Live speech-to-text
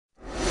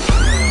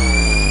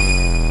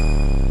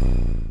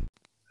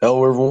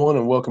Hello, everyone,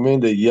 and welcome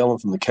into Yelling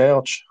from the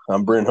Couch.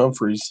 I'm Brent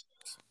Humphreys,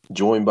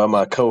 joined by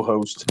my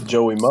co-host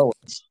Joey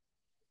Mullins.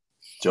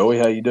 Joey,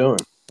 how you doing?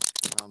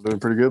 I'm doing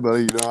pretty good,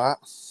 buddy. You doing all right?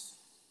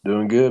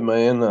 Doing good,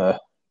 man.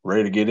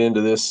 Ready to get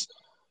into this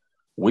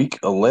Week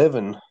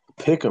 11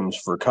 pick'ems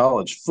for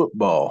college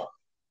football.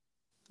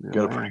 Yeah,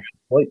 Got a pretty man. good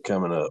slate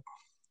coming up.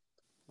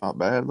 Not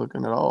bad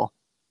looking at all.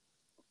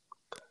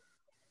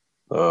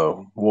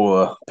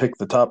 We'll pick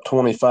the top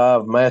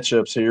 25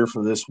 matchups here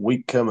for this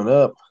week coming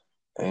up,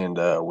 and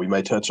we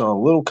may touch on a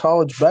little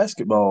college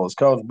basketball as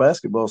college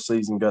basketball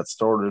season got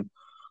started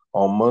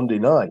on Monday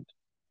night.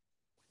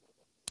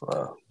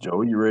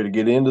 Joey, you ready to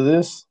get into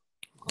this?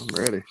 I'm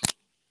ready.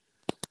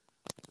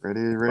 Ready,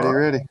 All ready, right.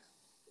 ready.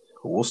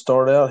 We'll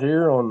start out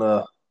here on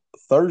the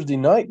Thursday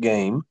night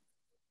game.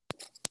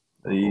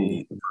 Ooh,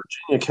 The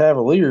Virginia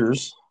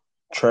Cavaliers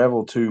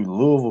travel to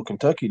Louisville,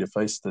 Kentucky to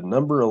face the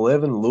number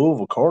 11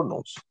 Louisville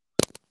Cardinals.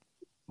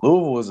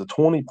 Louisville is a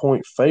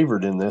 20-point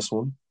favorite in this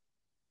one.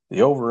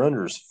 The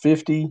over-under is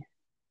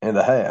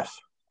 50.5.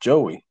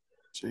 Joey,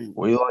 gee.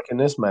 what do you like in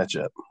this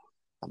matchup?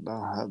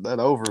 That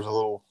over is a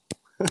little,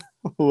 a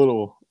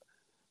little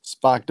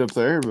spiked up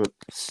there, but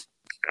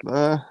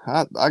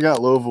I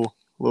got Louisville.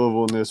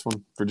 Louisville in this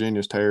one.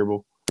 Virginia's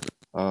terrible.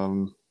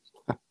 I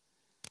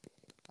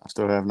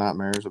still have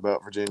nightmares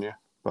about Virginia,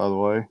 by the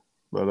way.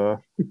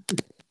 But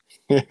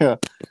yeah,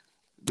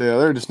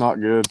 they're just not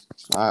good.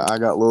 I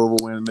got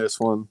Louisville winning this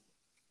one.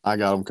 I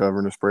got them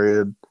covering the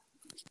spread.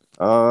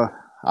 I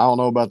don't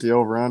know about the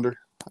over under.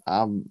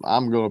 I'm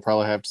gonna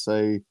probably have to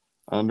say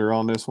under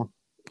on this one.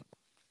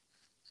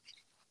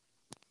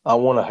 I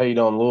want to hate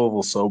on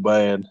Louisville so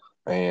bad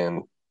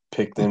and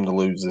pick them to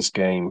lose this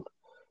game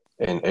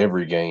in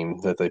every game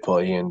that they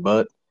play in,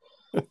 but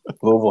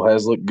Louisville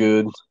has looked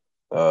good.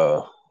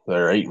 They're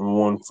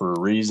 8-1 for a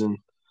reason.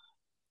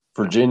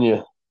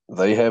 Virginia,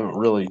 they haven't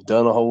really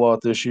done a whole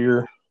lot this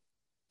year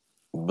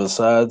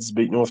besides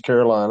beat North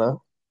Carolina.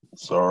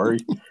 Sorry.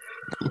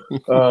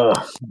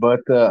 But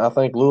I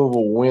think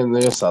Louisville will win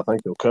this. I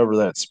think they'll cover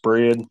that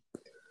spread.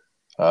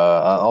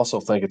 I also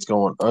think it's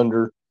going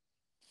under.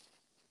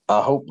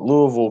 I hope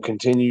Louisville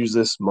continues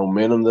this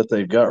momentum that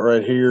they've got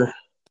right here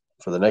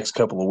for the next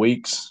couple of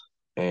weeks.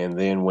 And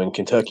then when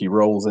Kentucky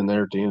rolls in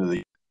there at the end of the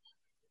year,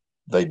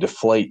 they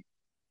deflate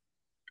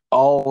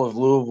all of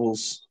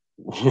Louisville's,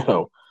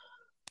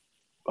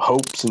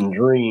 hopes and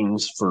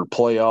dreams for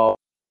playoff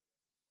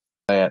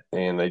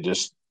and they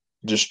just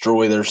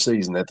destroy their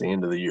season at the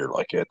end of the year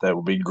like that. That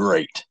would be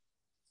great.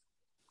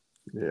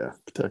 Yeah,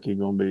 Kentucky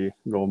gonna be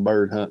going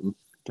bird hunting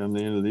come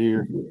the end of the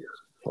year.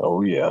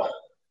 Oh yeah.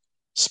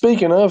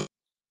 Speaking of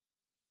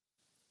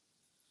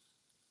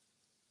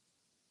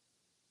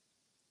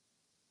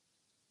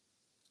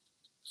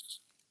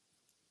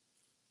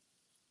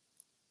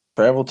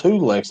travel to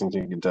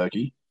Lexington,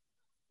 Kentucky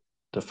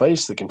to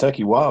face the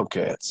Kentucky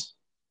Wildcats.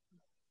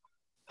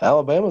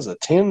 Alabama's a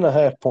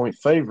 10.5 point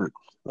favorite.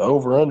 The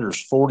over under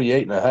is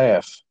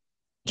 48.5.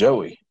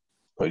 Joey,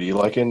 what do you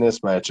like in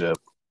this matchup?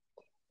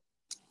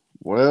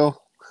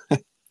 Well,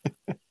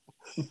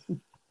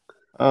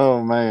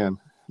 oh man,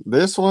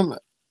 this one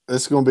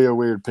it's gonna be a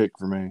weird pick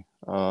for me.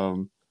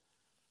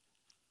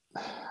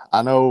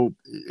 I know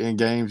in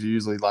games you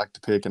usually like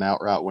to pick an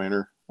outright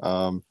winner.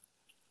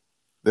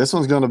 This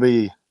one's gonna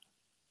be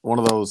one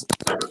of those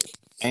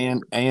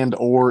and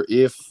or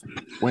if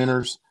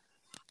winners.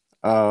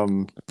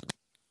 Um,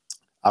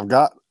 I've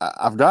got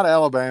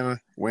Alabama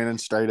winning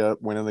straight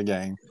up, winning the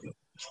game.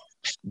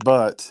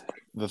 But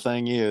the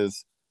thing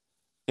is,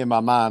 in my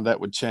mind, that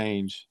would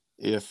change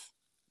if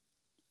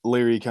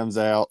Leary comes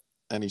out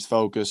and he's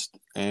focused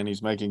and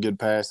he's making good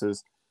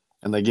passes,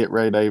 and they get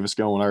Ray Davis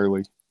going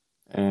early,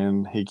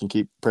 and he can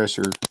keep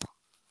pressure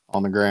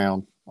on the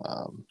ground.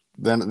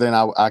 Then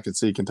I could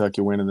see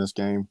Kentucky winning this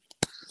game.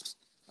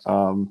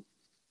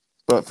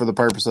 But for the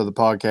purpose of the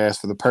podcast,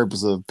 for the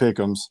purpose of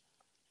pick'ems,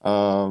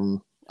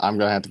 I'm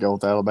gonna have to go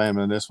with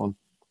Alabama in this one.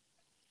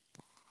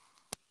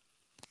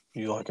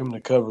 You like them to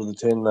cover the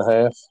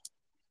 10.5?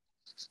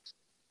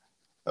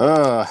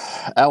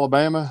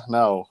 Alabama,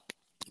 no,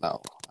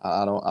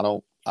 I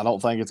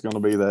don't think it's going to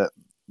be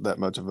that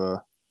much of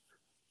a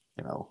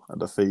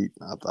defeat.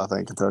 I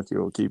think Kentucky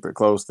will keep it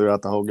close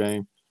throughout the whole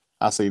game.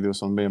 I see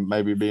this one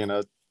being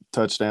a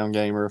touchdown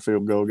game or a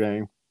field goal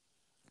game.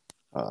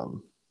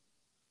 Um,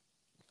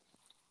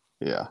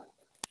 yeah,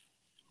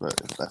 but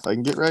if they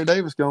can get Ray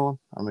Davis going,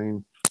 I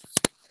mean,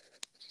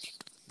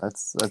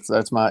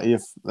 that's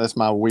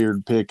my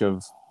weird pick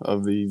of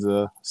these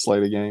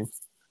slated games.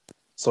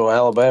 So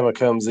Alabama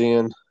comes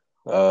in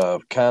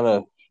kind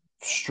of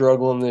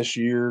struggling this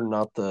year,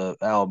 not the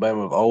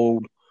Alabama of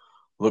old.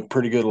 Looked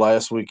pretty good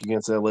last week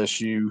against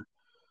LSU.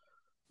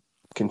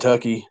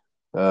 Kentucky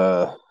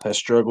has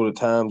struggled at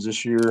times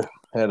this year.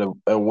 Had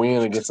a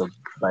win against a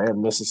bad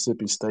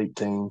Mississippi State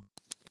team.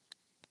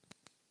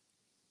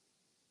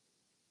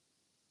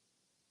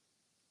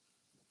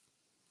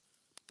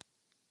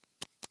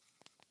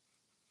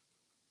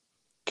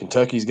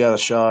 Kentucky's got a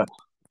shot.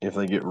 if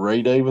they get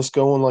Ray Davis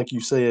going, like you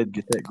said,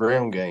 get that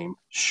ground game,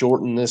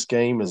 shorten this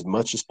game as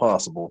much as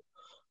possible,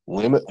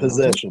 limit Mm-hmm.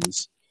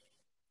 possessions.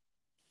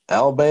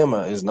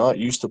 Alabama is not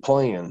used to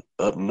playing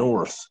up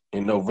north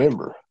in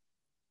November.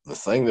 The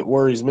thing that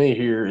worries me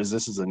here is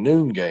this is a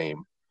noon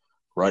game,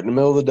 right in the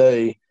middle of the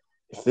day.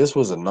 If this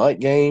was a night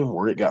game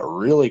where it got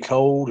really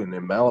cold and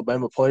them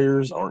Alabama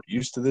players aren't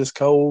used to this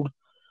cold,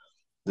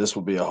 this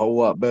would be a whole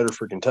lot better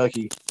for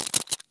Kentucky.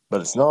 But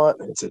it's not.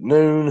 It's at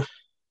noon.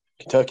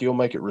 Kentucky will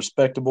make it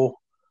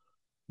respectable,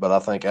 but I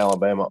think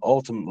Alabama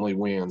ultimately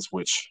wins,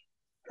 which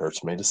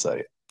hurts me to say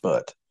it,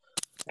 but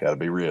got to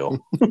be real.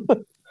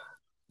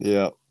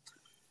 Yeah,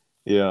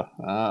 yeah,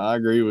 I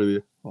agree with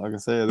you. Like I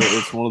said,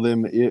 it's one of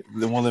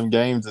them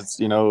games. It's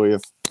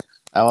if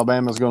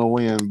Alabama's going to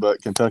win,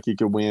 but Kentucky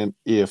could win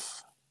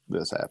if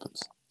this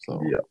happens.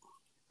 So Yeah.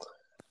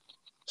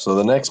 So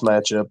the next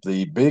matchup,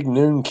 the big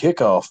noon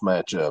kickoff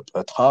matchup,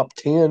 a top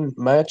 10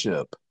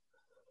 matchup.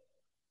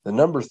 The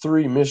number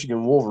 3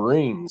 Michigan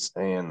Wolverines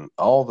and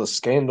all the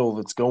scandal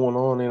that's going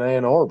on in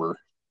Ann Arbor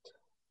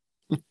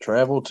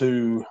travel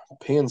to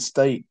Penn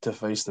State to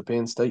face the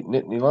Penn State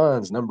Nittany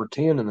Lions, number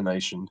 10 in the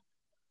nation.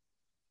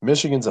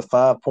 Michigan's a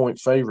 5-point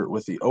favorite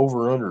with the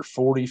over-under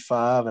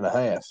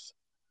 45.5.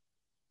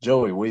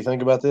 Joey, what do you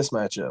think about this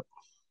matchup?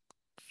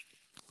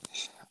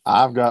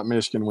 I've got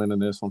Michigan winning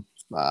this one.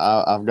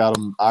 I've got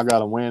them. I got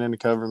them winning,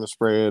 covering the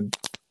spread.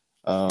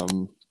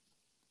 Um,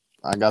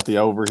 I got the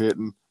over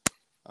hitting.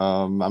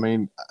 I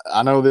mean,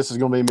 I know this is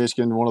going to be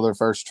Michigan, one of their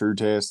first true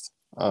tests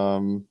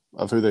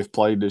of who they've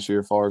played this year,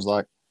 as far as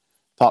like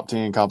top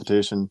 10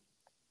 competition.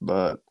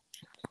 But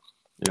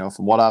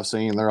from what I've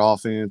seen, their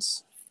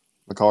offense,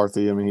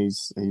 McCarthy. I mean,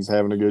 he's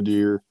having a good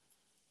year.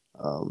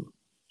 Um,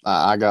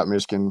 I got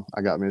Michigan.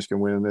 I got Michigan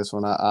winning this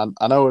one.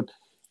 I know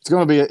it's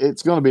going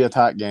to be a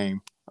tight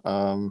game.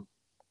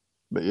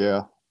 But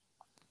yeah,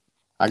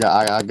 I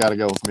got to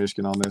go with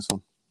Michigan on this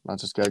one. I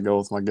just got to go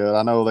with my gut.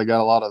 I know they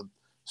got a lot of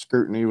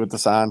scrutiny with the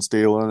sign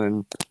stealing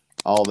and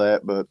all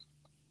that, but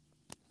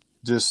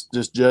just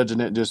judging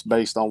it just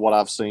based on what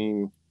I've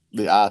seen,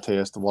 the eye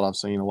test of what I've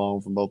seen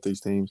alone from both these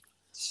teams,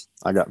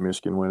 I got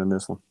Michigan winning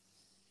this one.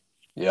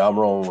 Yeah, I'm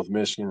rolling with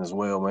Michigan as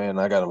well, man.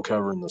 I got them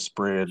covering the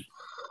spread.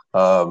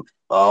 I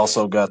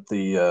also got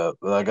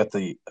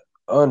the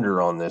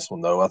under on this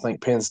one though. I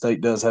think Penn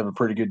State does have a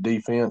pretty good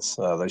defense.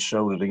 They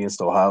showed it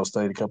against Ohio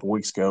State a couple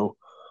weeks ago,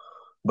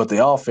 but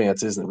the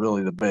offense isn't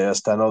really the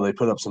best. I know they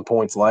put up some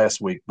points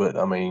last week, but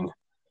I mean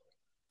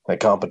that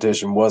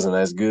competition wasn't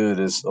as good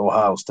as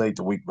Ohio State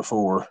the week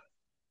before,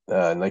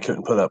 and they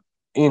couldn't put up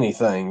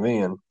anything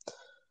then.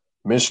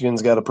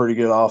 Michigan's got a pretty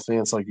good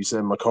offense, like you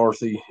said.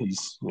 McCarthy,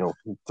 he's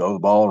throw the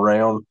ball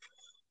around.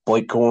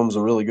 Blake Corum's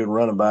a really good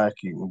running back.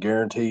 You can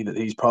guarantee that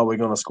he's probably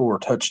going to score a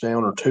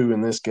touchdown or two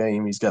in this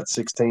game. He's got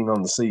 16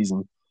 on the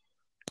season.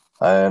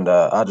 And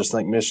I just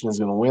think Michigan's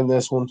going to win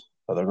this one.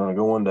 They're going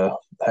to go into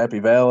Happy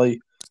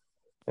Valley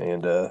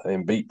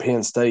and beat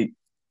Penn State.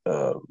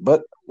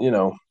 But,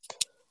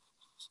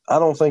 I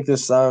don't think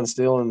this sign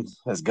stealing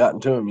has gotten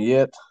to him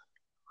yet.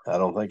 I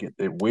don't think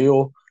it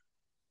will.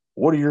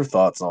 What are your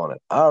thoughts on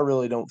it? I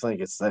really don't think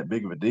it's that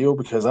big of a deal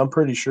because I'm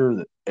pretty sure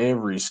that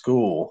every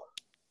school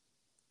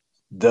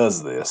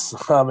does this.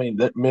 I mean,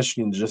 that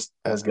Michigan just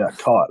has got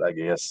caught, I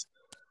guess.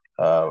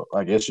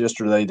 I guess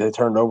yesterday they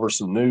turned over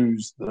some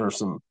news or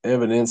some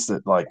evidence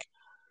that like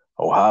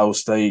Ohio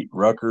State,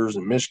 Rutgers,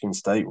 and Michigan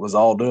State was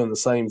all doing the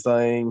same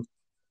thing.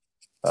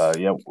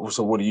 Yeah.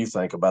 So, what do you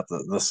think about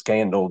the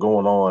scandal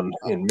going on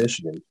in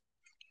Michigan?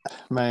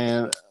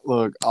 Man,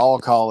 look, all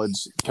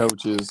college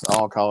coaches,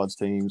 all college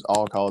teams,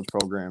 all college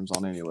programs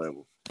on any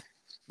level,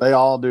 they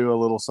all do a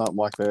little something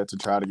like that to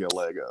try to get a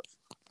leg up.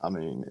 I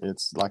mean,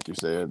 it's like you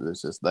said,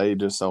 it's just they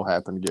just so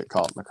happen to get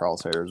caught in the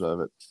crosshairs of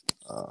it.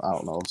 I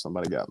don't know if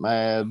somebody got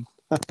mad,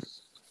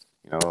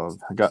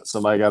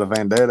 somebody got a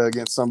vendetta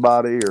against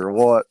somebody or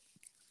what.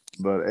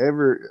 But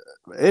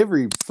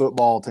every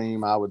football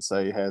team, I would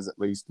say, has at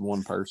least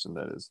one person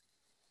that is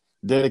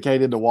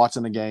dedicated to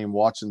watching the game,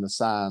 watching the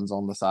signs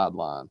on the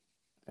sideline,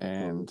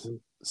 and Mm-hmm.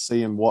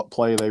 seeing what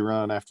play they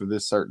run after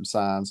this certain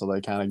sign, so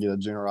they kind of get a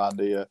general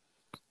idea.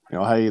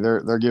 Hey,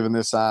 they're giving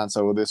this sign,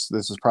 so this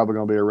is probably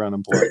going to be a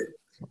running play,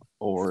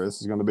 or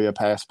this is going to be a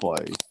pass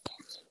play.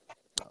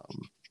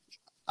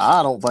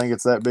 I don't think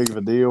it's that big of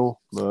a deal,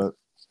 but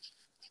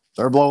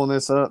they're blowing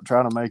this up,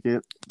 trying to make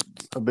it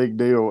a big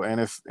deal. And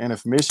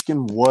if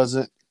Michigan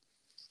wasn't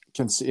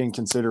in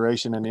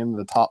consideration and in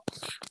the top,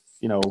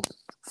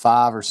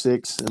 5 or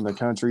 6 in the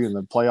country in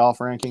the playoff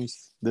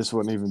rankings, this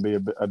wouldn't even be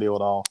a deal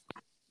at all.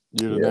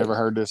 You'd have Yeah. never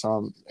heard this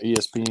on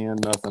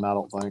ESPN, nothing, I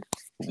don't think.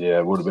 Yeah,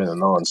 it would have been a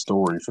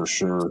non-story for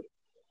sure.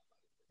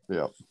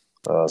 Yeah.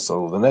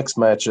 So the next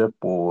matchup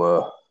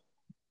will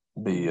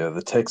be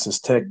the Texas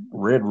Tech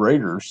Red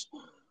Raiders.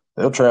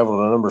 They'll travel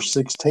to number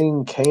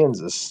 16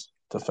 Kansas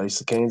to face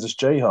the Kansas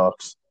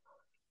Jayhawks.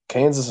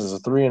 Kansas is a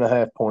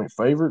 3.5-point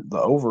favorite.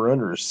 The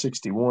over/under is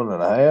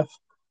 61.5.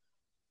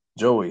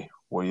 Joey,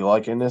 what do you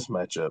like in this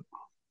matchup?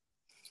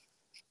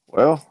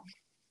 Well,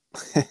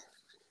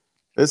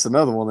 it's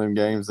another one of them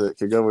games that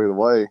could go either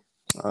way.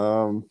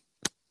 Um,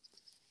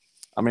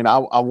 I mean, I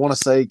want to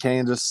say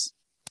Kansas.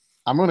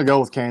 I'm going to go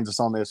with Kansas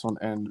on this one,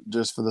 and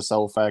just for the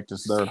sole fact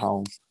it's they're at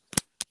home.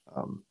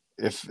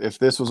 If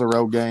this was a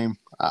road game,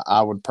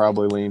 I would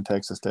probably lean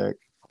Texas Tech,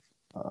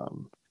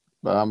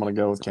 but I'm going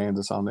to go with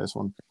Kansas on this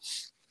one,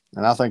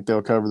 and I think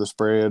they'll cover the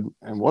spread.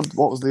 And what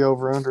was the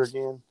over under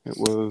again? It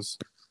was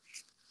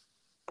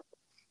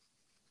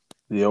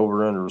The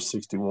over under was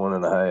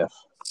 61.5.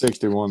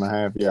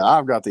 61.5. Yeah,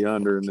 I've got the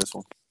under in this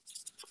one.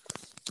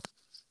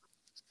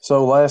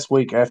 So last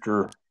week,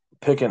 after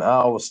picking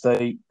Iowa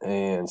State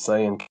and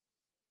saying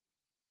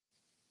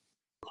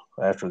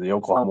after the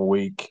Oklahoma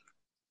week,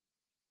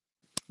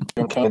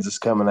 Kansas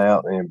coming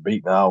out and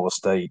beating Iowa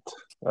State,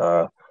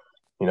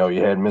 you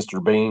had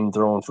Mr. Bean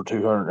throwing for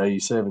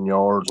 287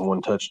 yards and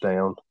 1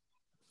 touchdown.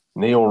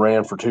 Neal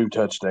ran for 2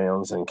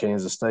 touchdowns, and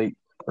Kansas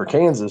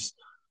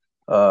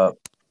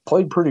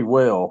played pretty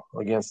well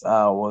against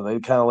Iowa. They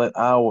kind of let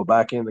Iowa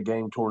back in the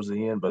game towards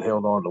the end, but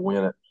held on to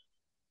win it.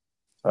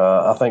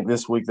 I think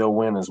this week they'll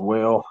win as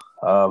well.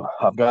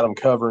 I've got them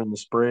covering the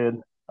spread.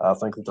 I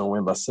think that they'll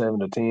win by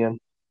 7-10.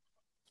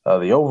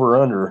 The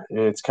over/under,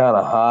 it's kind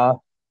of high.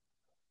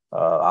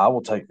 I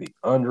will take the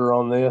under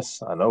on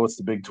this. I know it's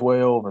the Big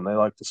 12 and they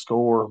like to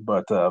score,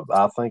 but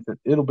I think that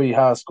it'll be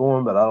high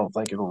scoring, but I don't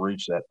think it'll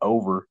reach that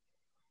over.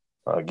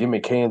 Give me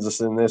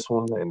Kansas in this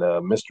one and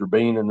Mr.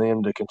 Bean and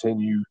them to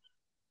continue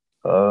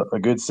a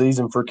good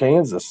season for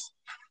Kansas.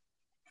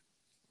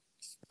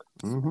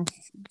 Mm-hmm.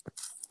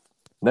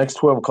 Next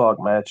 12 o'clock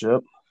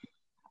matchup,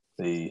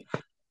 the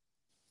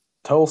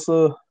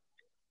Tulsa,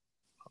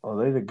 are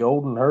they the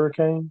Golden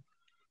Hurricane?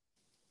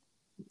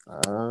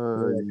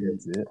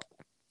 That's it.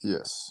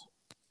 Yes.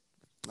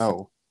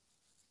 No.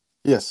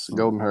 Yes,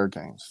 Golden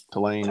Hurricanes.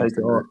 Tulane Take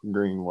on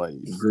Green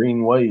Wave.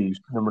 Green Wave,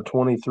 number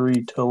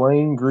 23,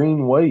 Tulane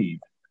Green Wave.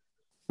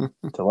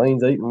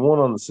 Tulane's 8-1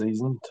 on the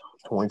season,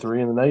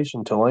 23 in the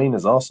nation. Tulane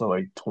is also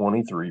a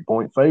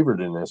 23-point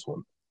favorite in this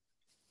one.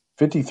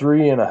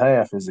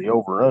 53.5 is the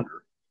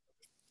over/under.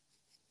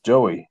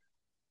 Joey,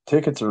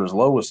 tickets are as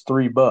low as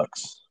 $3.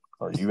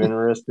 Are you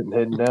interested in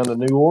heading down to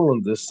New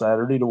Orleans this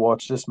Saturday to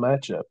watch this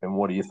matchup? And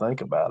what do you think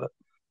about it?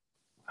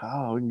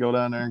 Oh, we can go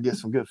down there and get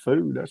some good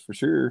food. That's for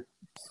sure.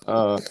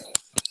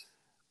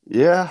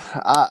 Yeah,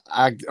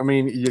 I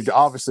mean, you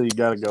obviously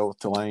got to go with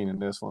Tulane in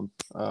this one.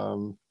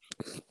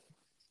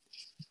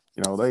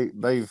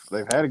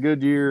 They've had a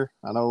good year.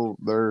 I know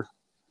they're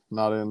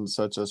not in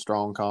such a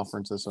strong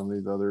conference as some of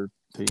these other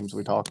teams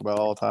we talk about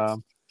all the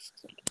time.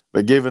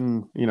 But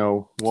given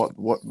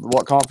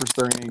what conference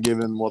they're in,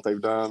 given what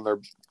they've done, their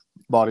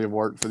body of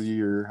work for the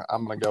year,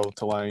 I'm going to go with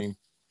Tulane.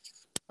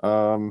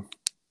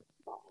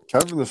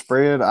 Covering the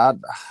spread, I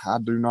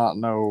do not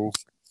know.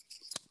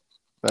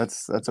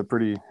 It's a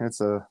pretty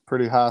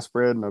high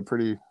spread and a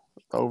pretty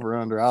over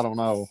under. I don't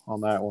know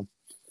on that one.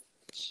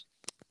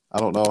 I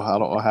don't know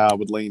how I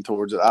would lean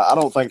towards it. I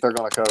don't think they're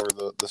going to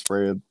cover the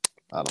spread.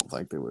 I don't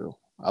think they will.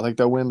 I think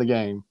they'll win the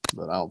game,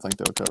 but I don't think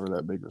they'll cover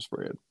that bigger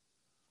spread.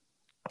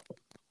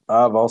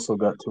 I've also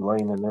got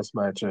Tulane in this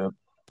matchup.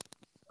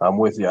 I'm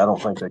with you. I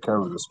don't think they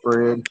cover the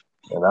spread,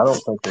 and I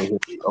don't think they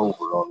hit the over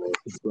on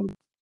this.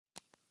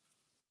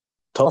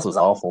 Tulsa's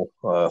awful.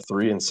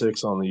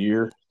 3-6 on the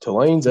year.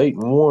 Tulane's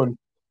 8-1,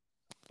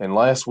 and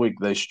last week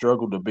they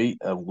struggled to beat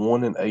a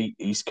 1-8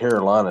 East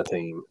Carolina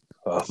team,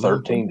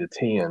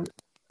 13-10,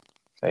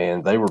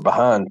 and they were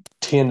behind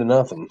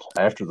 10-0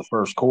 after the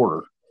first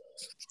quarter.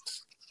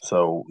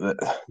 So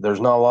there's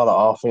not a lot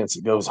of offense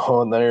that goes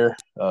on there.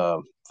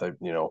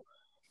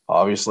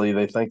 Obviously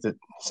they think that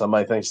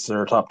somebody thinks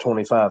they're a top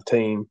 25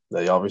 team.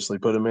 They obviously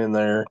put them in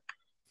there.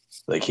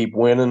 They keep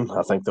winning.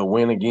 I think they'll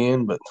win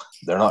again, but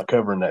they're not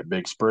covering that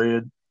big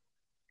spread.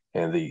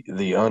 And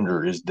the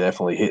under is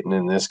definitely hitting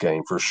in this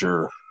game for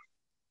sure.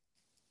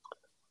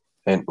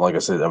 And like I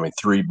said, I mean,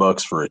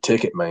 $3 for a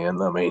ticket,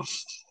 man. I mean,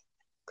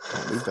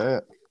 Beat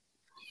that.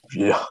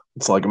 Yeah,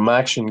 it's like a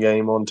action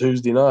game on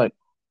Tuesday night.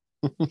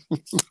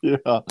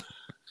 Yeah.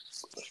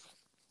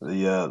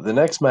 The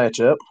next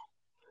matchup,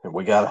 and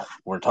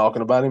we're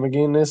talking about him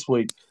again this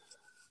week.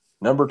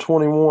 Number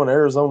 21,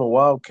 Arizona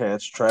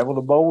Wildcats travel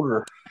to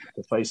Boulder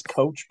to face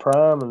Coach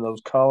Prime and those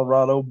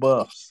Colorado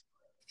Buffs.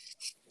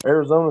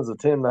 Arizona's a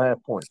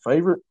 10.5-point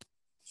favorite.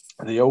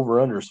 The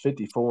over/under is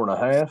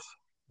 54.5.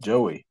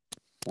 Joey,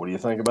 what do you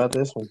think about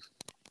this one?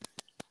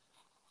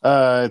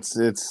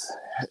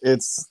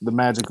 It's the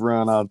magic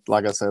run.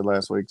 Like I said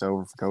last week, it's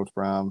over for Coach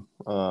Prime.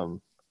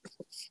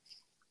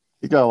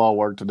 He got a lot of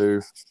work to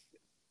do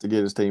to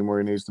get his team where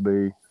he needs to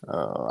be.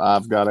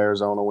 I've got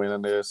Arizona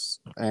winning this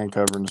and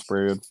covering the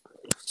spread.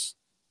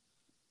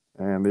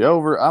 And the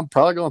over, I'm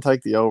probably going to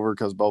take the over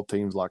because both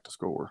teams like to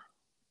score.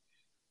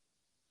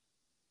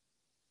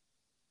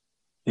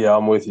 Yeah,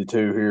 I'm with you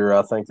too here.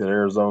 I think that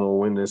Arizona will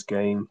win this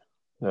game.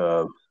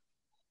 I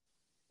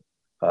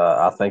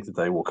think that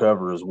they will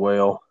cover as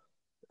well.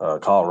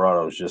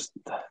 Colorado is just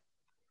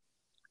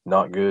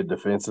not good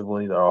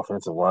defensively. Their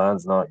offensive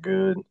line's not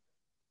good.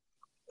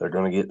 They're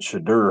going to get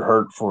Shadur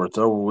hurt before it's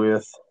over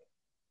with.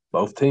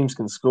 Both teams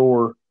can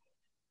score.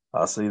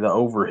 I see the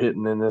over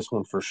hitting in this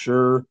one for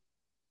sure.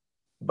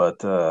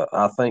 But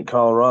I think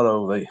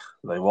Colorado, they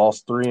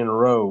lost 3 in a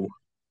row.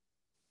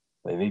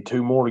 They need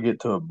 2 more to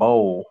get to a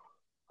bowl.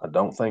 I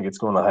don't think it's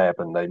going to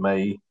happen. They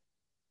may,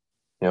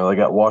 they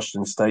got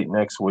Washington State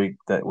next week,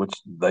 which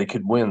they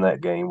could win that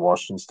game.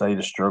 Washington State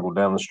has struggled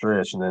down the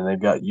stretch, and then they've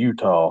got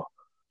Utah.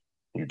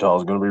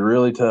 Utah's going to be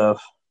really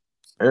tough.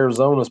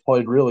 Arizona's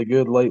played really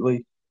good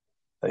lately.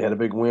 They had a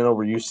big win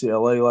over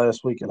UCLA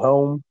last week at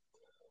home.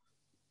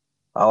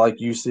 I like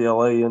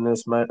UCLA in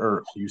this match,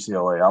 or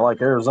UCLA. I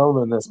like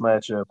Arizona in this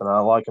matchup, and I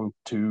like them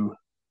to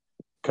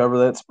cover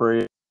that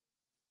spread.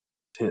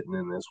 Hitting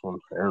in this one.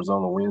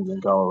 Arizona wins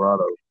in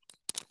Colorado.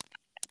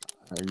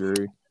 I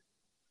agree.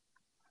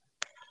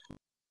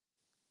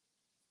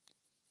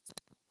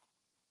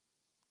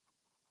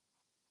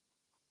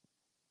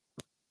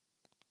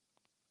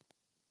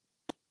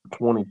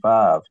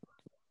 $25.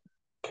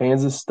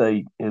 Kansas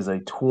State is a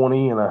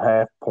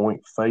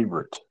 20.5-point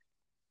favorite.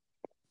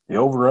 The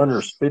over-under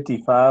is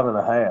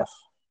 55.5.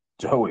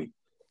 Joey,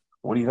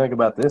 what do you think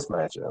about this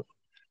matchup?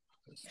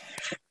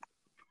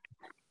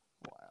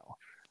 Wow.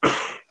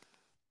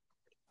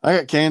 I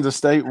got Kansas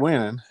State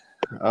winning.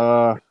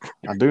 I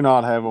do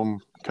not have them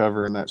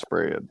covering that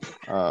spread.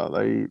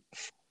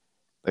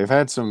 They've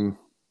had some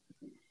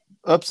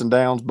ups and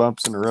downs,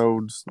 bumps in the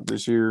roads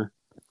this year.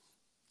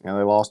 And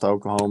they lost to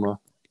Oklahoma.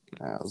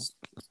 That was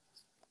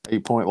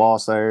 8-point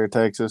loss there.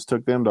 Texas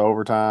took them to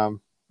overtime.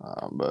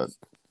 But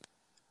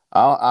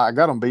I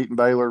got them beating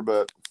Baylor,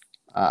 but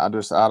I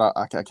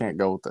can't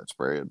go with that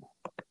spread.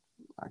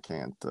 I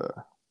can't.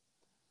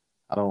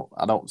 I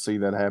don't see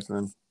that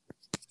happening.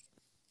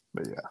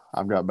 But yeah,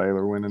 I've got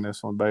Baylor winning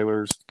this one.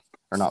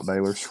 Not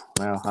Baylor's.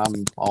 Now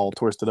I'm all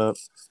twisted up.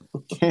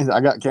 I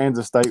got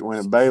Kansas State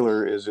winning.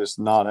 Baylor is just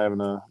not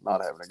having a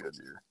good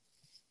year.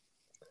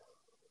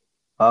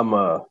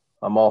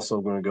 I'm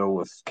also going to go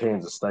with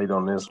Kansas State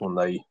on this one.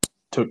 They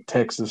took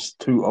Texas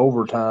to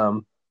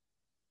overtime.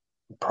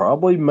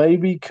 Probably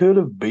maybe could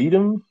have beat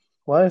them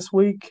last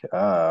week.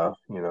 A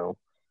few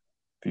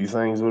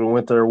things would have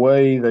went their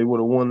way. They would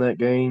have won that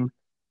game.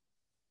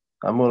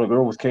 I'm going to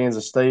go with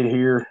Kansas State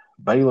here.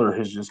 Baylor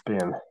has just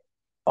been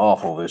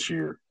awful this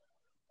year.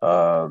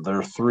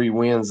 Their 3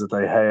 wins that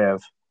they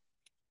have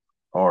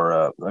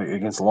are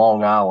against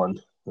Long Island.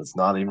 It's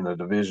not even a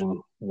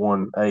Division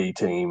 1A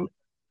team.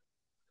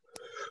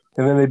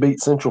 And then they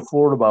beat Central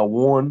Florida by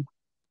 1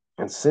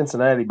 and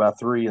Cincinnati by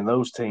 3, and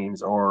those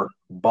teams are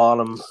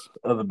bottom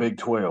of the Big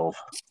 12.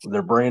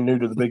 They're brand new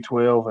to the Big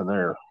 12, and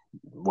they're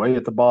way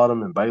at the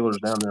bottom, and Baylor's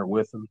down there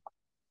with them.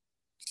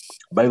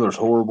 Baylor's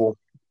horrible,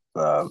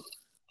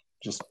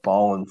 just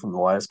falling from the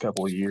last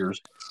couple of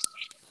years.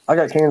 I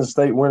got Kansas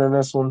State winning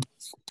this one.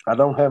 I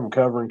don't have them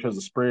covering because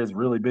the spread's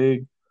really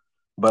big,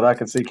 but I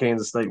can see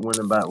Kansas State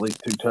winning by at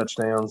least 2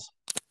 touchdowns.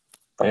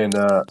 And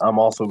I'm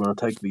also going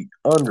to take the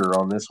under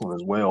on this one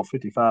as well.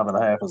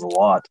 55.5 is a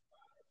lot.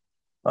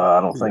 I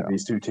don't think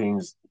these two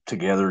teams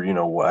together,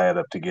 will add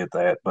up to get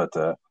that. But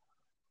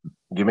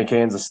give me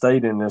Kansas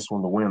State in this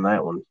one to win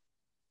that one.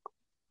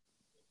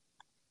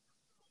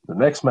 The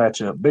next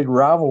matchup, big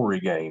rivalry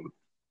game.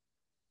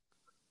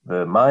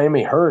 The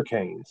Miami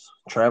Hurricanes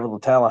travel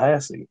to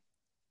Tallahassee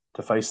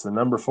to face the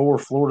number 4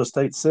 Florida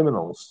State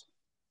Seminoles.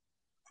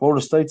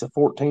 Florida State's a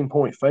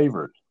 14-point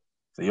favorite.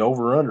 The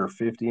over/under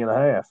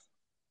 50.5.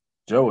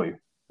 Joey,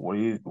 what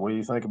do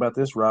you think about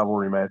this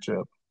rivalry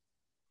matchup?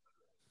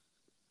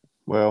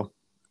 Well,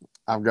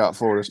 I've got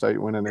Florida State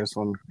winning this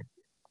one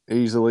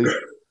easily.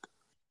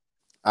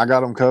 I got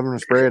them covering the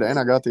spread, and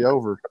I got the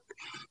over.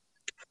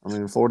 I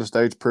mean, Florida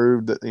State's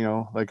proved that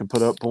they can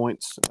put up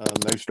points.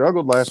 They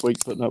struggled last week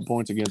putting up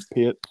points against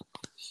Pitt,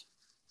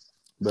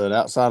 but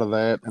outside of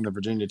that, and the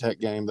Virginia Tech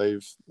game, they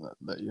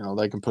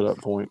can put up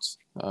points.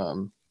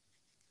 And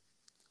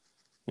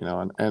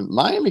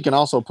Miami can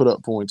also put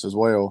up points as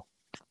well.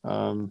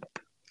 When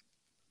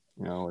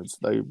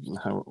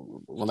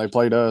they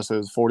played us, it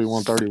was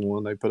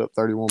 41-31. They put up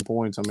 31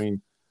 points. I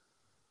mean,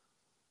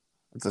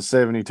 it's a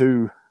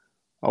 72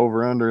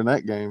 over/under in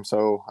that game.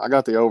 So I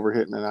got the over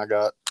hitting, and I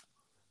got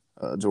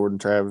Jordan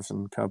Travis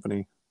and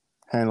company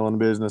handling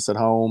business at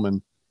home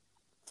and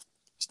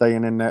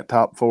staying in that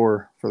top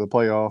 4 for the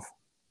playoff.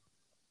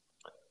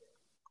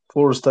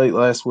 Florida State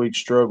last week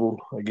struggled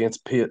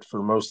against Pitt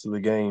for most of the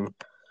game,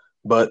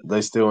 but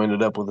they still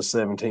ended up with a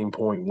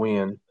 17-point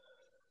win.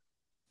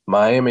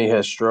 Miami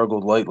has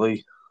struggled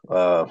lately.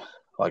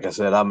 Like I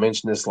said, I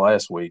mentioned this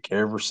last week.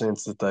 Ever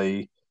since that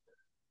they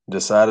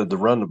decided to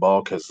run the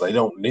ball because they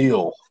don't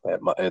kneel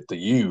at the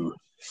U,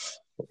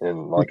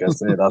 and like I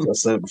said, I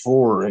said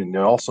before, and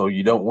also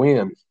you don't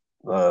win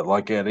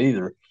like that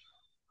either.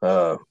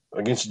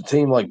 Against a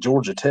team like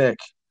Georgia Tech,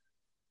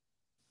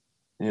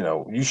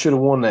 you should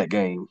have won that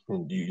game,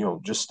 and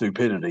just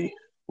stupidity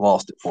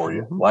lost it for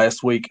you.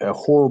 Last week, a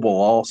horrible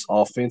loss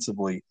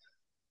offensively.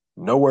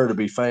 Nowhere to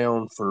be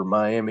found for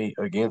Miami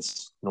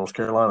against North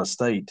Carolina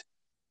State.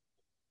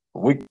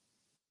 We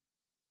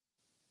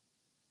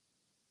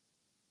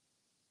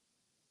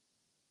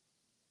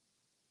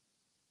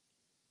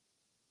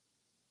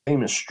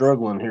team is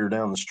struggling here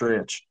down the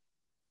stretch.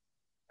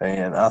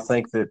 And I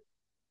think that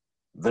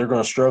they're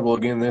going to struggle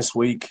again this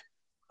week.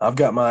 I've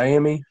got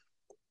Miami.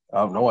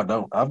 Oh, no, I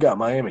don't. I've got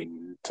Miami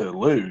to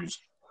lose.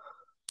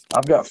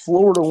 I've got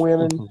Florida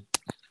winning.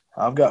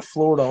 I've got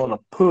Florida on a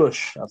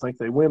push. I think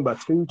they win by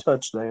 2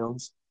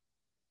 touchdowns.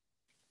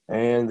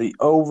 And the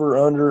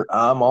over-under,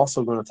 I'm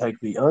also going to take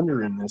the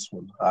under in this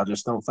one. I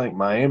just don't think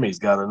Miami's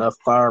got enough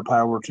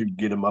firepower to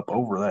get them up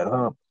over that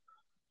hump.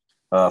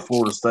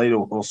 Florida State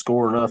will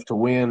score enough to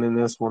win in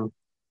this one,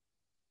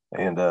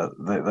 and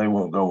they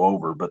won't go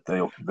over, but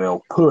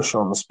they'll push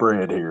on the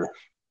spread here.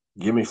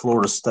 Give me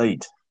Florida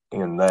State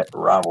in that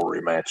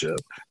rivalry matchup.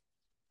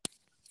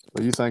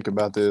 Well, you think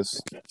about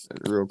this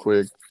real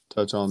quick.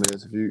 Touch on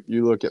this. If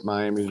you look at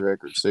Miami's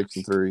record,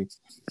 6-3,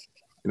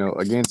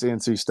 against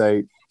NC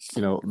State,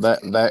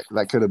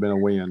 that could have been a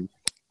win.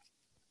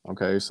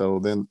 Okay, so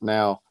then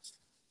now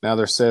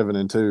they're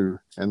 7-2,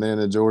 and then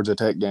the Georgia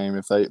Tech game,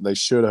 if they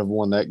should have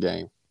won that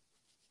game.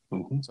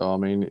 Mm-hmm. So I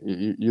mean,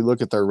 you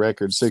look at their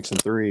record,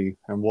 6-3,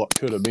 and what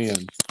could have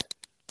been,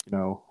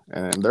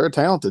 and they're a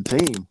talented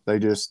team. They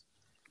just,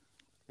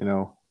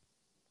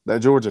 that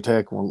Georgia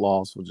Tech one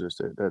loss was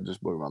that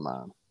just blew my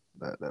mind.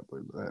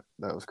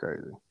 That was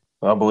crazy.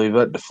 I believe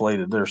that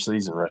deflated their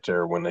season right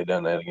there when they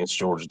done that against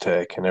Georgia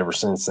Tech, and ever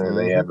since then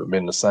they haven't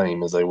been the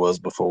same as they was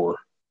before.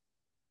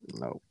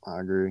 No, I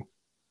agree.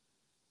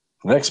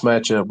 Next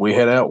matchup, we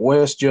head out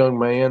west, young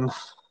man.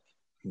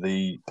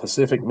 The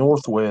Pacific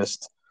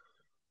Northwest,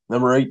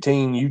 number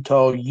 18,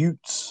 Utah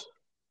Utes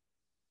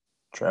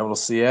travel to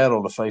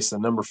Seattle to face the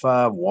number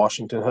 5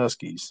 Washington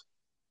Huskies.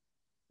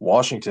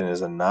 Washington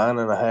is a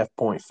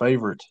 9.5-point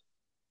favorite.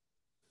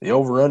 The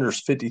over-under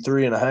is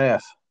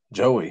 53.5.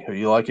 Joey, who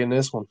you like in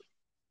this one?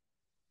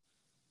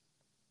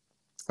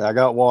 I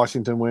got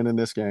Washington winning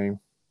this game.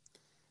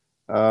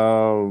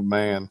 Oh,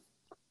 man.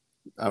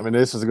 I mean,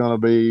 this is going to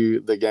be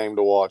the game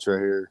to watch right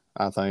here.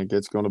 I think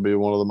it's going to be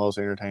one of the most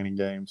entertaining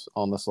games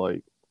on the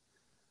slate.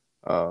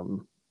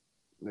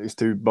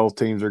 Both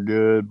teams are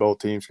good. Both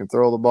teams can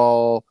throw the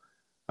ball.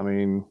 I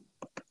mean,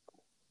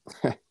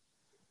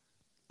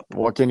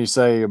 what can you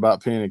say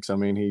about Penix? I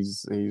mean,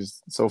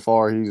 he's so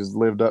far he's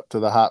lived up to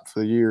the hype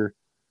for the year.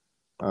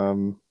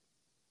 But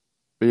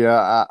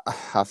yeah,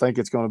 I think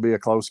it's going to be a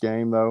close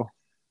game though.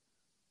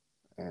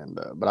 And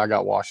but I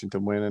got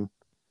Washington winning.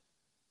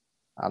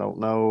 I don't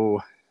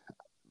know.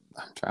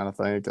 I'm trying to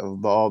think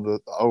of all the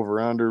over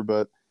under,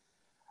 but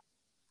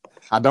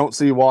I don't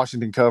see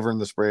Washington covering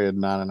the spread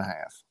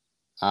 9.5.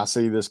 I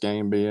see this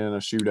game being a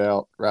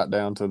shootout right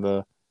down to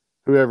the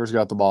whoever's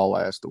got the ball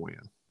last to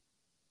win.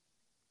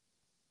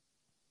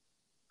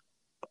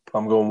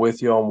 I'm going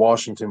with you on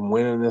Washington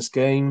winning this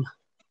game,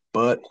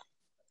 but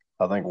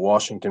I think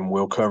Washington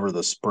will cover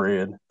the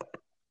spread.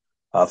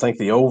 I think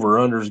the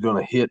over-under is going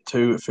to hit,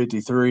 too, at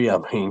 53. I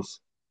mean,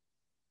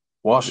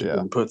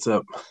 Washington puts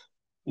up,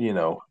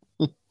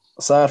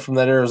 aside from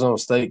that Arizona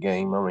State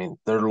game, I mean,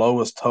 their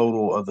lowest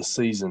total of the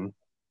season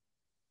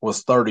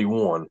was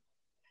 31.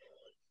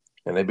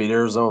 And they beat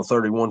Arizona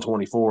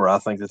 31-24. I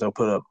think that they'll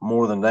put up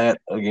more than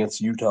that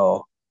against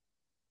Utah.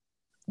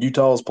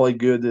 Utah's played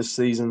good this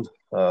season,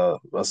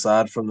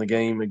 aside from the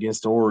game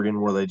against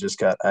Oregon where they just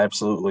got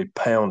absolutely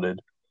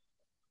pounded.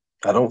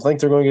 I don't think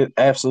they're going to get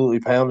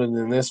absolutely pounded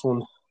in this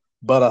one,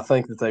 but I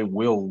think that they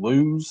will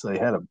lose. They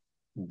had a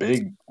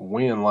big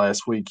win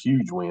last week,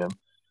 huge win.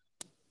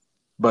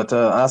 But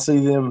I see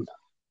them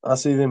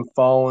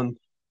falling.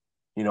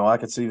 I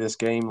could see this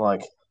game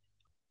like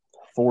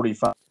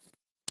 45-24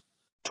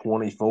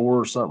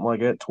 or something like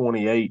that,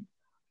 28.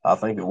 I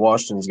think that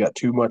Washington's got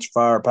too much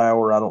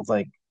firepower. I don't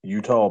think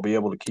Utah will be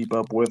able to keep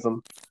up with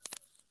them.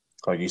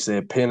 Like you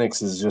said,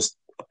 Penix is just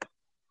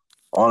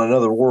on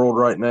another world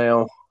right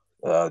now.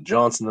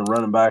 Johnson, the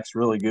running back's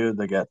really good.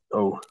 They got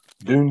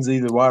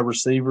Dunze, the wide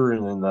receiver,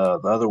 and then the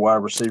other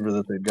wide receiver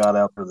that they've got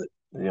out there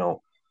that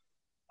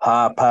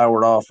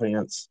high-powered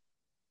offense.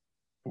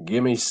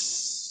 Give me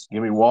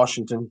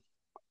Washington,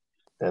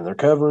 and they're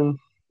covering,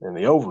 and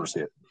the overs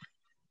hit.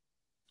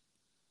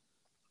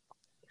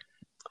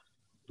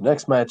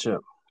 Next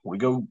matchup, we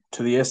go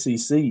to the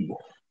SEC.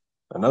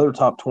 Another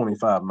top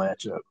 25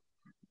 matchup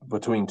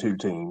between two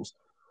teams.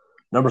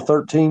 Number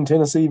 13,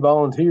 Tennessee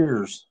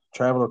Volunteers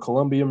travel to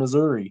Columbia,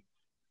 Missouri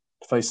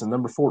to face the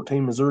number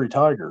 14 Missouri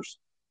Tigers.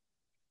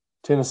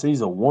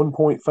 Tennessee's a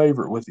 1-point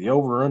favorite with the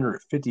over-under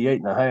at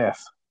 58.5.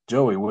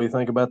 Joey, what do you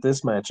think about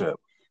this matchup?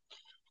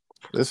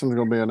 This one's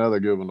going to be another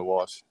good one to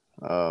watch,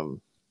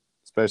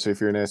 especially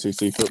if you're an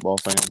SEC football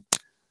fan.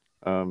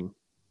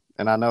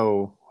 And I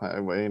know,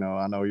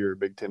 I know you're a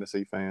big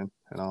Tennessee fan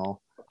and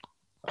all.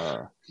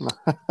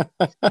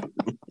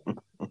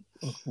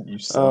 You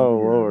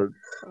Lord,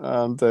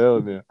 I'm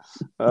telling you.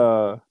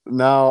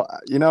 Now,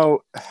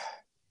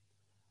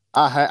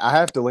 I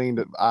have to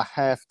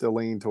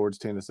lean towards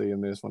Tennessee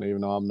in this one,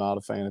 even though I'm not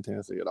a fan of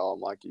Tennessee at all.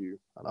 I'm like you.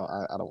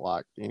 I don't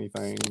like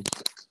anything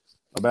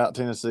about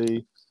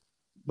Tennessee.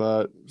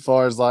 But as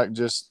far as like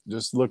just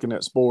looking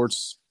at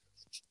sports,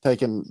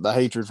 taking the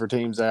hatred for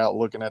teams out,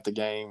 looking at the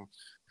game,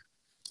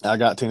 I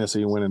got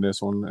Tennessee winning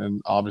this one,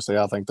 and obviously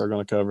I think they're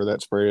going to cover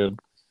that spread,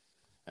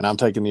 and I'm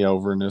taking the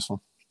over in this one.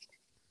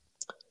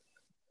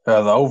 The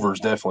over is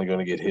definitely going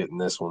to get hit in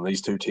this one.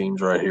 These two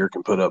teams right here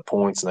can put up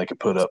points, and they can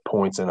put up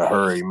points in a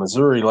hurry.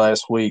 Missouri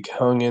last week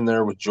hung in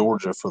there with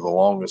Georgia for the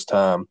longest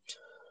time.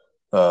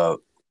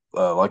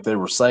 Like they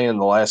were saying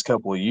the last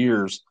couple of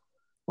years,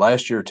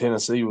 last year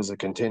Tennessee was a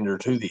contender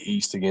to the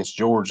East against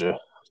Georgia.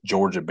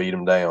 Georgia beat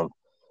them down.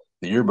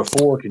 The year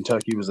before,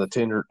 Kentucky was a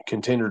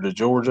contender to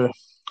Georgia.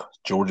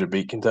 Georgia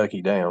beat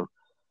Kentucky down.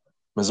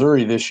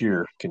 Missouri this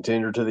year,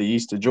 contender to the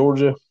East to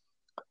Georgia.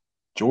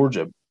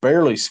 Georgia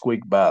barely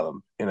squeaked by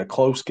them in a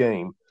close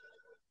game.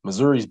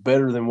 Missouri's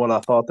better than what I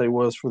thought they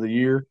was for the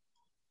year.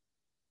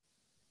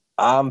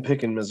 I'm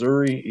picking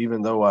Missouri,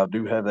 even though I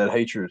do have that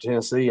hatred of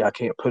Tennessee. I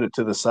can't put it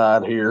to the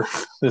side here.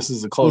 This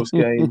is a close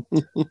game.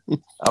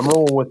 I'm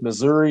rolling with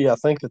Missouri. I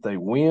think that they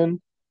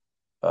win.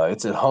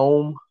 It's at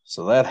home,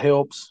 so that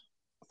helps.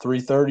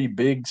 3:30,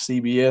 big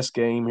CBS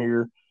game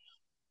here.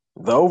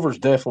 The over's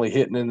definitely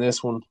hitting in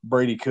this one.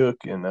 Brady Cook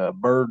and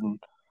Burden,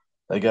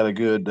 they got a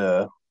good,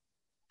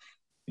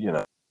 you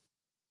know,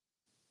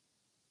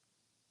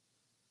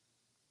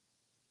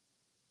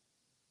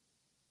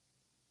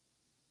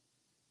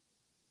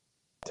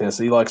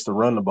 Tennessee likes to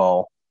run the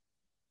ball,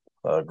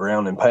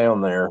 ground and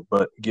pound there.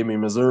 But give me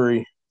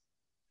Missouri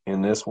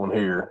in this one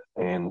here,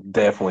 and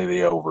definitely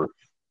the over.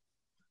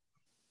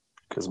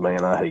 Because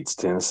man, I hate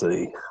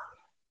Tennessee.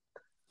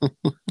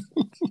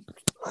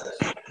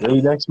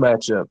 The next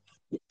matchup,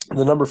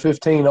 the number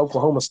 15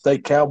 Oklahoma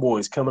State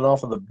Cowboys coming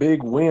off of the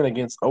big win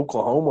against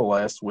Oklahoma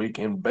last week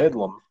in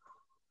Bedlam.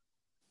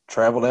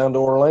 Travel down to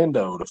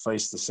Orlando to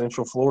face the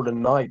Central Florida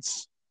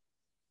Knights.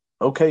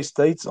 OK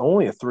State's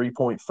only a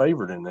 3-point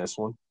favorite in this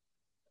one,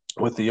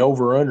 with the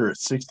over-under at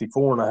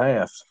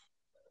 64.5.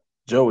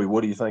 Joey,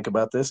 what do you think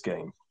about this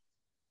game?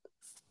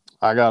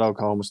 I got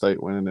Oklahoma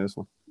State winning this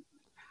one.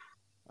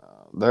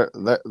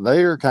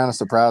 They are kind of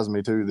surprising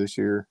me too this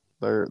year.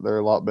 They're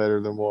a lot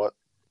better than what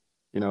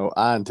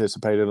I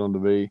anticipated them to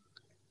be.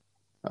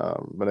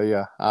 But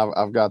yeah,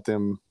 I've got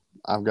them.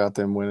 I've got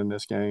them winning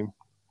this game,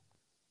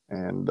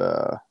 and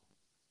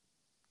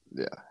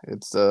yeah,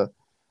 it's I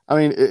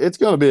mean, it's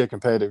going to be a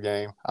competitive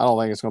game. I don't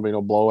think it's going to be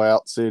no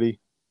blowout city,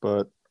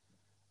 but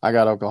I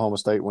got Oklahoma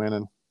State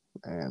winning,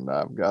 and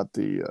I've got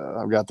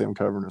them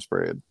covering the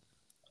spread.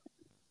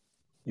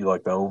 You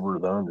like the over or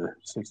the under?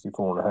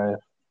 64.5.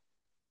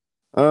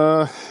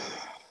 Uh,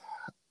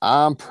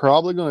 I'm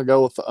probably going to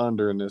go with the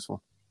under in this one.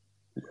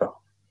 Yeah.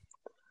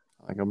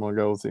 I think I'm going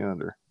to go with the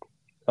under.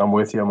 I'm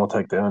with you. I'm going to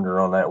take the under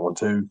on that one,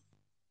 too.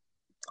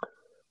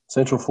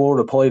 Central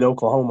Florida played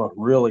Oklahoma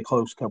really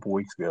close a couple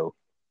weeks ago.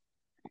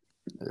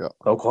 Yeah.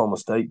 Oklahoma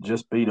State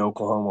just beat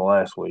Oklahoma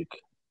last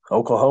week.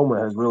 Oklahoma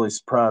has really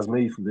surprised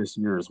me for this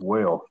year as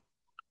well.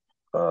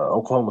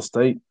 Oklahoma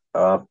State,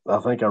 I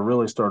think I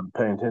really started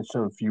paying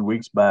attention a few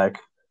weeks back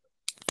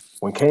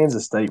when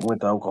Kansas State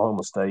went to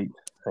Oklahoma State,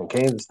 and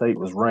Kansas State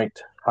was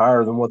ranked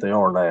higher than what they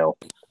are now.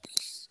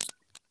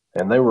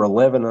 And they were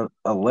 11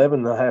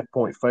 and a half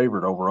point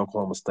favorite over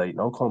Oklahoma State, and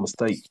Oklahoma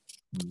State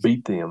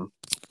beat them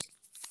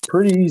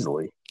pretty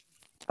easily.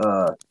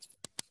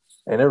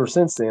 And ever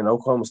since then,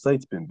 Oklahoma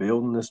State's been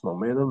building this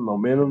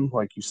momentum.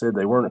 Like you said,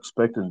 they weren't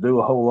expected to do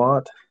a whole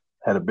lot.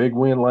 Had a big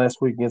win last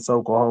week against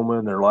Oklahoma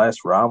in their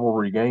last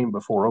rivalry game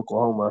before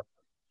Oklahoma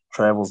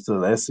travels to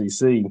the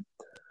SEC.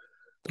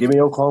 Give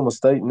me Oklahoma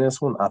State in this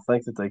one. I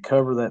think that they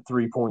cover that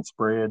 3-point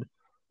spread.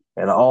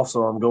 And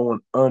also, I'm going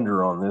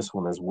under on this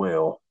one as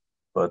well.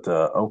 But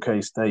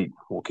OK State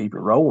will keep it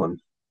rolling,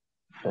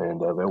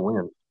 and they'll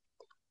win.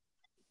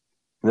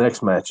 Next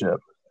matchup,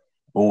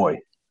 boy,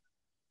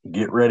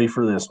 get ready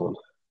for this one.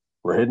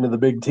 We're heading to the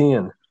Big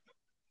Ten.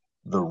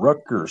 The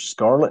Rutgers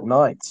Scarlet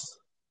Knights,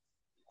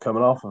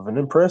 coming off of an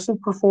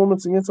impressive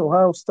performance against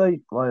Ohio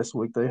State last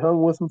week. They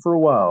hung with them for a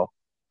while.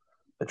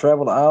 They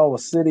traveled to Iowa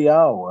City,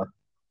 Iowa,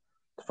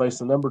 to face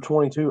the number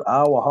 22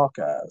 Iowa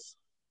Hawkeyes.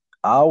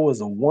 Iowa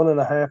is a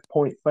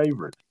 1.5-point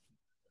favorite.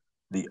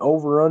 The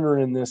over-under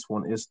in this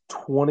one is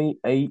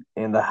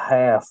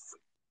 28.5.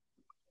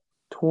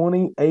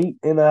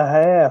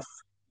 28.5.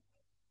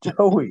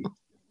 Joey,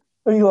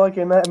 who you like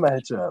in that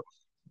matchup?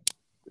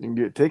 You can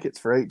get tickets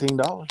for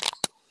 $18.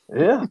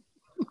 Yeah.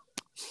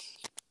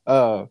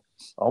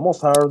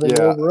 Almost higher than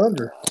the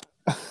over-under.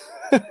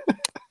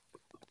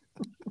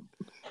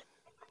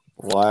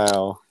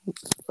 Wow.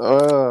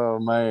 Oh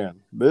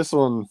man, this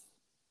one's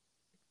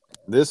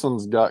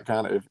got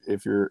kind of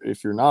if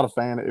you're not a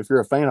fan, if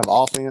you're a fan of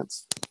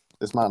offense,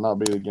 this might not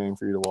be the game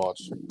for you to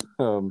watch.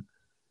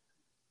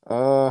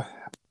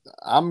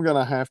 I'm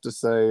gonna have to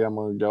say I'm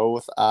gonna go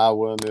with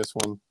Iowa in this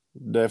one.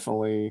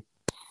 Definitely,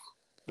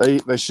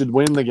 they should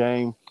win the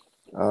game.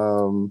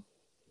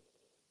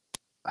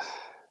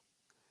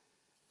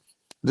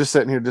 Just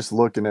sitting here, just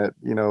looking at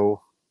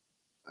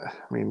I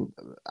mean,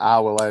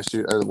 Iowa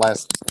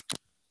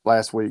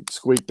last week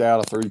squeaked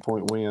out a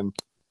 3-point win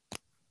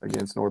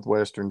against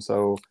Northwestern.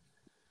 So,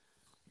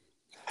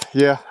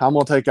 yeah, I'm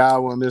gonna take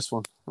Iowa in this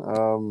one.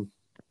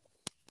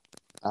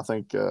 I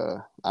think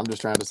I'm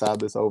just trying to decide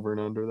this over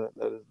and under.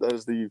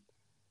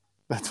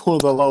 That's one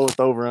of the lowest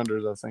over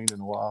unders I've seen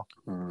in a while.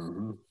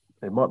 Mm-hmm.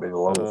 It might be the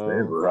lowest Uh,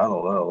 ever. I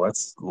don't know.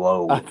 That's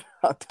low. I,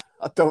 I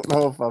I don't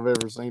know if I've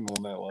ever seen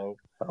one that low.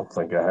 I don't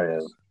think I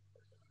have.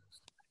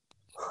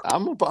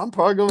 I'm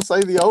probably going to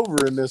say the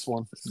over in this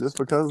one just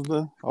because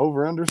the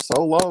over under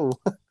so low.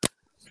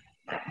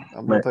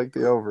 I'm Man, going to take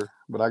the over,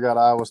 but I got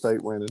Iowa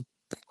State winning,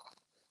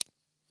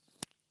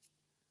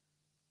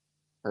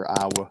 or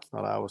Iowa,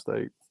 not Iowa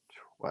State.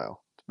 Wow,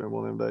 it's been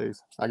one of them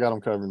days. I got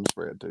them covering the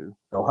spread too,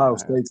 Ohio 4.5.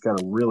 State's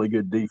got a really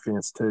good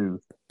defense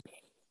too.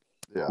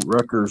 Yeah,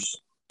 Rutgers,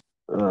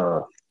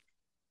 uh,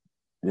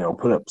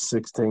 put up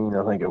 16,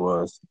 I think it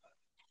was.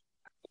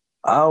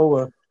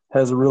 Iowa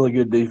has a really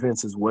good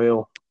defense as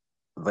well.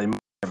 They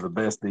might have the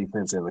best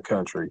defense in the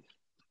country.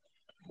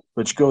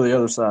 But you go to the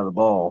other side of the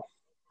ball,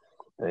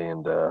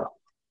 and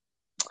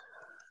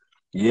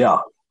yeah,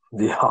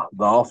 the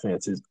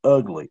offense is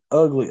ugly,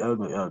 ugly,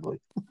 ugly, ugly.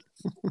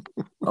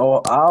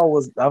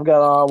 I've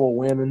got Iowa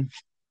winning.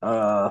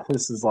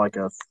 This is like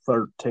a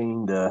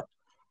 13-16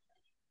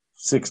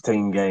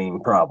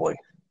 game probably.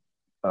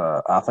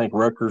 I think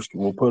Rutgers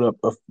will put up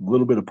a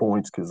little bit of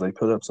points because they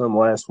put up some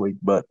last week,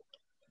 but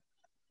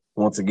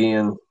once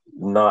again,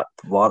 not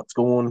a lot's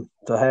going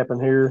to happen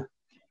here.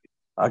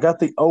 I got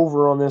the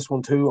over on this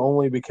one too,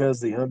 only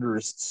because the under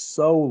is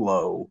so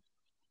low.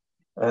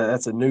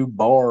 That's a new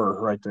bar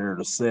right there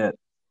to set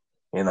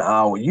in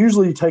Iowa.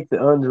 Usually you take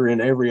the under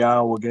in every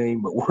Iowa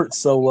game, but where it's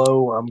so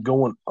low, I'm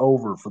going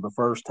over for the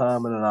first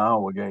time in an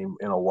Iowa game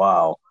in a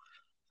while.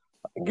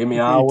 Give me me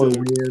Iowa to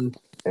too. win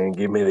and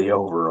give me the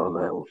over on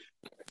that one.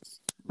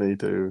 Me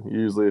too.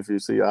 Usually, if you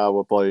see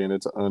Iowa playing,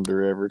 it's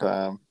under every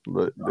time.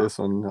 But this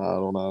one, I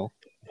don't know.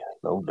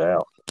 No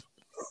doubt.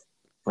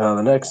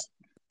 The next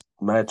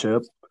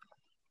matchup,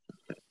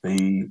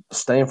 the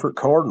Stanford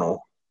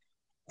Cardinal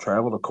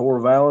travel to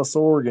Corvallis,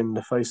 Oregon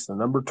to face the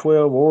number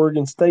 12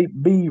 Oregon State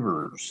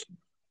Beavers.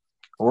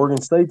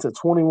 Oregon State's a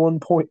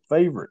 21-point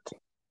favorite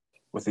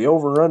with the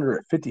over-under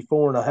at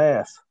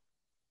 54.5.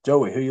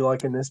 Joey, who you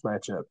like in this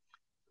matchup?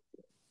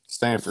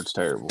 Stanford's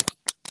terrible.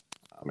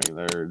 I mean,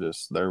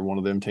 they're one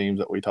of them teams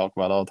that we talk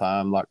about all the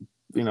time. Like,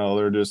 they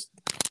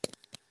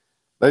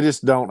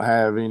just don't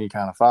have any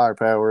kind of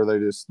firepower. They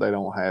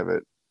don't have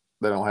it.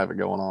 They don't have it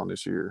going on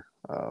this year.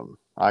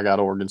 I got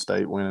Oregon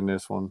State winning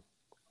this one.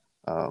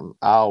 I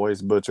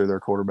always butcher their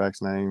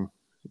quarterback's name,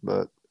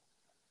 but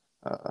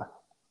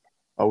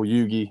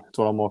Yugi, that's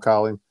what I'm gonna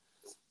call him.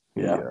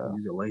 Yeah,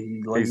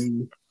 He's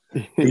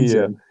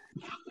yeah, DJ.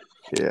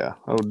 yeah.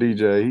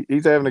 DJ,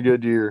 he's having a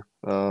good year.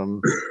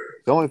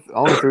 He's only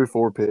threw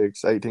 4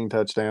 picks, 18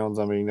 touchdowns.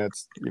 I mean,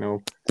 that's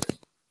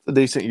a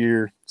decent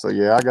year. So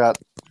yeah,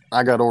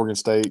 I got Oregon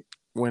State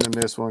winning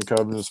this one,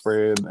 covering the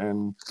spread,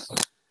 and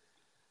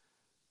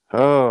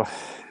I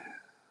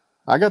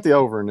got the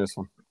over in this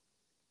one.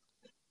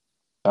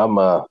 I'm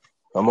gonna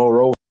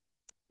roll.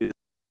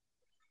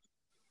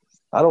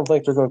 I don't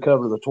think they're gonna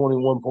cover the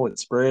 21-point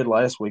spread.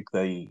 Last week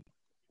they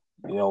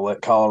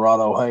let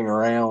Colorado hang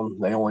around.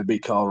 They only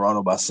beat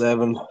Colorado by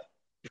 7.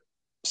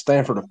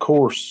 Stanford, of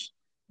course,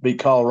 beat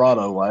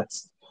Colorado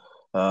last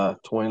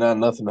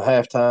 29-0 at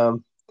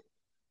halftime.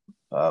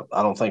 I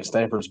don't think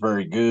Stanford's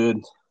very good.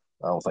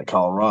 I don't think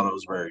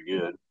Colorado's very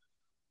good.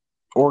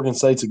 Oregon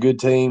State's a good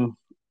team,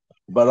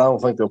 but I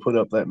don't think they'll put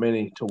up that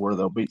many to where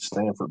they'll beat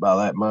Stanford by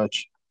that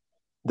much.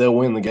 They'll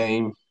win the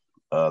game.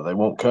 They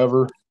won't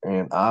cover,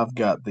 and I've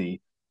got the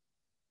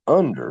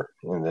under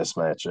in this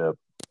matchup.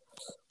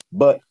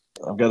 But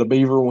I've got a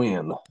Beaver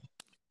win.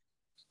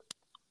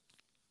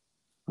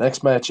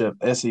 Next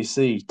matchup,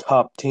 SEC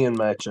top 10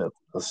 matchup,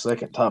 the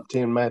second top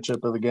 10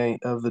 matchup of the game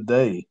of the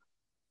day.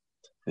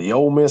 The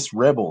Ole Miss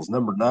Rebels,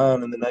 number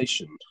 9 in the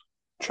nation,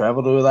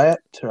 travel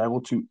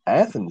to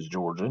Athens,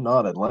 Georgia,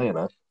 not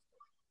Atlanta,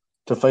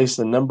 to face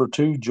the number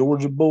 2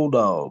 Georgia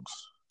Bulldogs.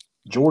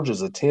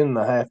 Georgia's a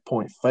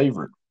 10.5-point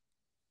favorite.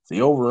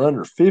 The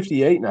over/under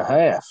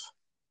 58.5.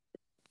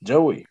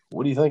 Joey,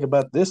 what do you think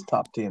about this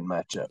top 10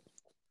 matchup?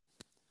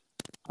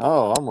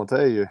 Oh, I'm gonna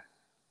tell you,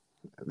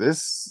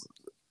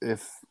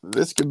 if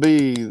this could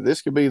be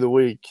the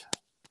week.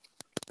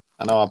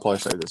 I know I probably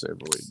say this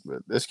every week,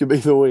 but this could be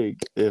the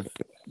week if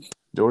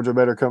Georgia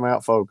better come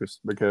out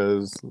focused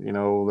because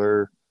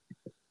they're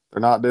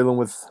not dealing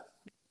with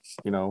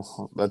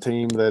a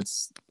team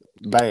that's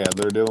bad.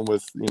 They're dealing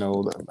with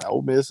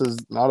Ole Miss is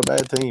not a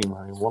bad team.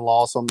 I mean, one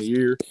loss on the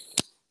year.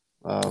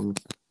 I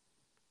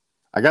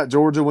got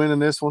Georgia winning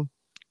this one.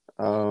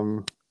 I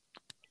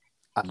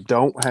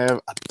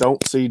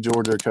don't see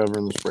Georgia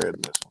covering the spread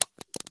in this one.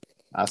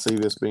 I see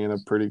this being a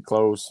pretty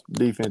close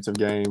defensive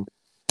game,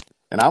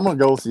 and I'm gonna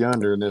go with the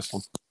under in this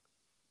one.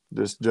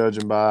 Just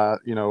judging by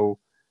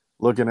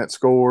looking at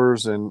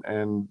scores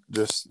and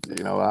just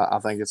I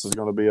think this is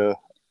going to be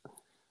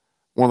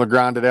one of the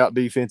grinded out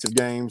defensive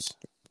games.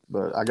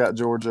 But I got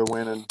Georgia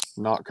winning,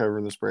 not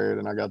covering the spread,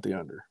 and I got the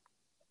under.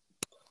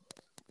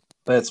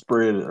 That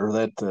spread or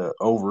that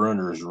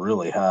over/under is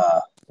really high,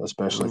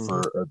 especially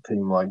for a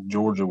team like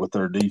Georgia with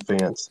their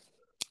defense.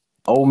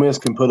 Ole Miss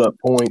can put up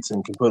points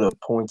and can put up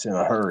points in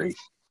a hurry,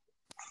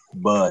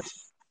 but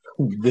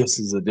this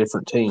is a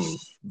different team.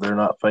 They're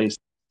not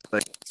facing.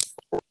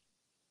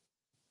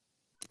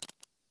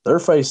 They're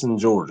facing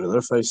Georgia.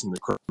 They're facing the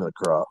cream of the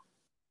crop.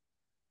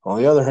 On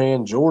the other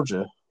hand,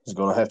 Georgia is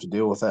going to have to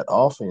deal with that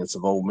offense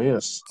of Ole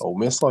Miss. Ole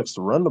Miss likes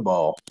to run the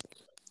ball.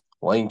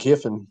 Lane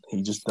Kiffin,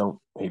 he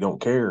don't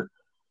care.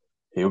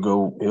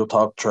 He'll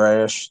talk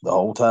trash the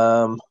whole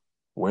time,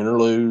 win or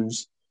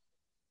lose.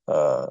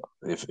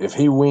 If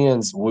he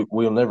wins,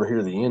 we'll never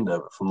hear the end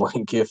of it from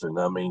Lane Kiffin.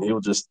 I mean,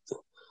 he'll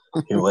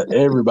let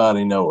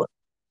everybody know it.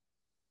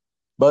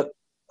 But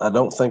I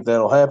don't think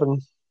that'll happen.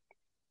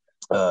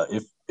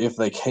 If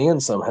they can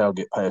somehow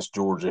get past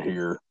Georgia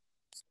here,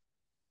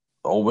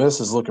 Ole Miss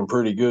is looking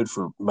pretty good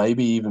for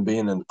maybe even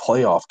being in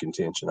playoff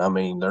contention. I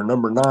mean, they're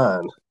number 9.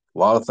 A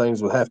lot of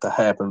things would have to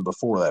happen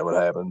before that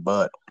would happen,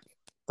 but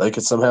they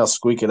could somehow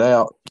squeak it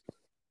out.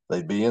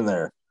 They'd be in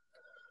there.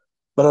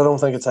 But I don't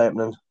think it's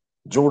happening.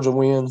 Georgia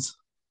wins.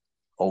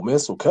 Ole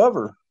Miss will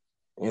cover,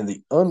 and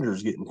the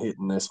under's getting hit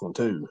in this one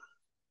too,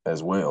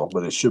 as well.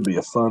 But it should be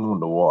a fun one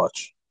to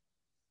watch.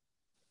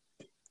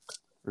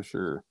 For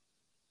sure.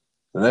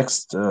 The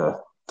next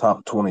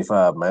top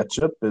 25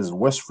 matchup is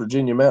West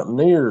Virginia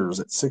Mountaineers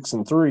at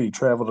 6-3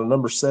 travel to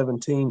number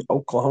 17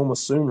 Oklahoma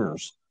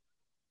Sooners.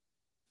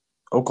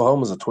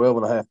 Oklahoma's a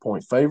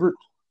 12.5-point favorite.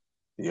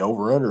 The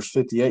over/under is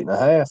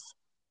 58.5.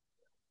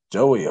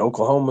 Joey,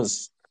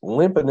 Oklahoma's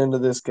limping into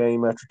this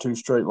game after 2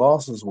 straight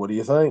losses. What do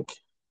you think?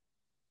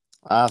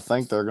 I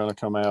think they're going to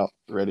come out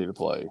ready to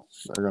play.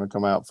 They're going to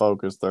come out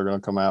focused. They're going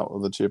to come out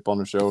with a chip on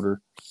their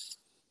shoulder.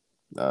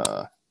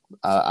 I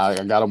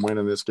got them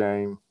winning this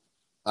game.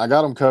 I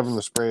got them covering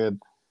the spread,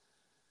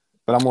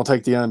 but I'm going to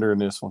take the under in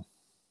this one.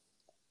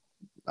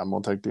 I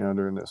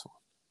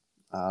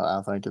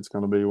think it's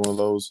going to be one of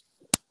those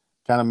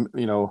kind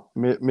of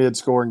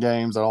mid-scoring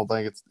games. I don't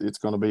think it's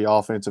going to be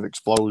offensive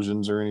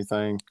explosions or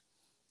anything.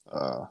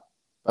 But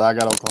I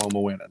got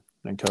Oklahoma winning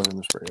and covering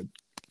the spread.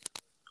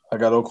 I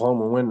got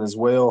Oklahoma winning as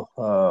well.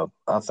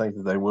 I think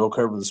that they will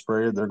cover the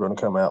spread. They're going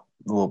to come out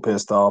a little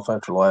pissed off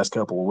after the last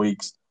couple of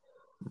weeks.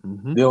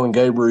 Mm-hmm. Dylan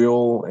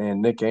Gabriel and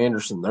Nick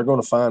Anderson, they're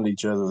going to find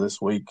each other this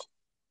week.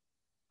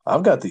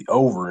 I've got the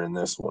over in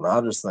this one.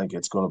 I just think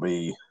it's going to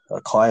be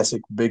a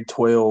classic Big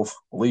 12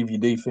 leave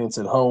your defense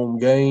at home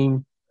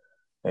game,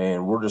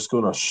 and we're just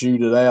going to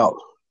shoot it out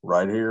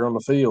right here on the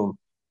field.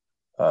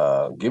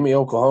 Give me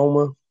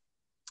Oklahoma.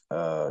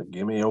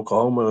 Give me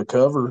Oklahoma to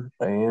cover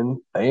and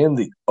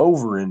the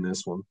over in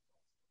this one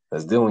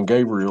as Dylan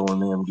Gabriel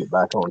and them get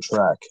back on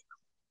track.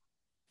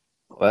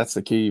 Well, that's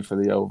the key for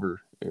the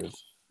over.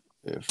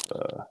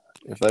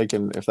 If they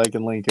can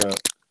link up,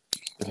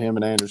 if him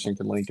and Anderson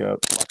can link up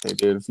like they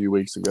did a few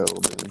weeks ago,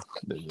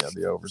 then yeah,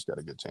 the over's got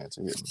a good chance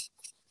of hitting.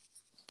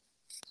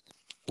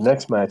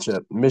 Next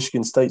matchup,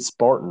 Michigan State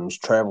Spartans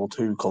travel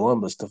to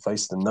Columbus to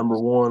face the number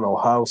 1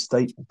 Ohio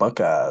State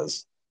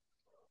Buckeyes.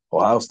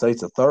 Ohio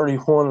State's a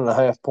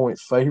 31.5-point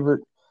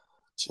favorite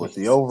with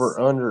the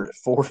over/under at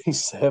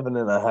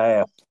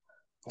 47.5.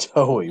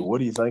 Joey, what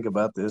do you think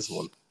about this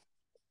one?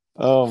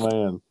 Oh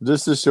man,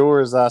 just as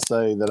sure as I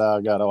say that I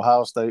got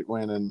Ohio State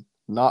winning,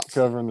 not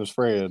covering the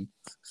spread,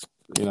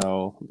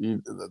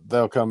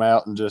 they'll come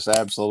out and just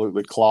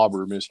absolutely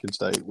clobber Michigan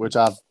State, which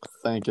I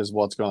think is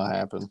what's going to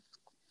happen.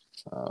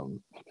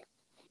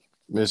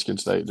 Michigan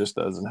State just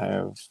doesn't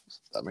have.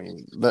 I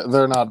mean,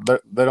 they're not.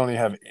 They don't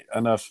even have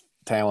enough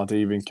talent to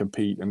even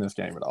compete in this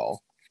game at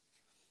all.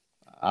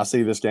 I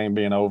see this game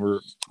being over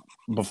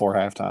before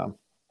halftime,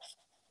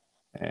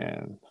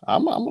 and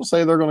I'm going to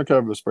say they're going to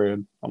cover the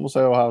spread. I'm going to say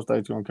Ohio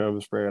State's going to cover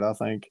the spread. I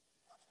think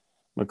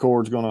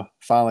McCord's going to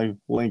finally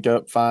link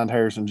up, find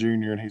Harrison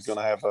Jr., and he's going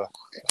to have a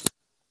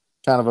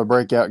kind of a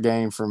breakout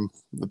game from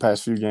the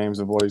past few games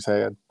of what he's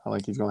had. I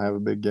think he's going to have a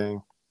big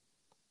game.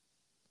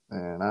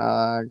 And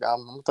I'm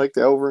going to take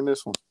the over in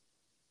this one.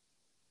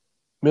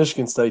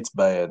 Michigan State's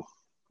bad.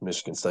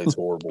 Michigan State's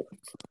horrible.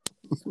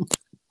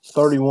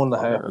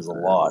 31.5 is a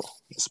lot,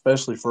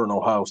 especially for an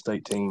Ohio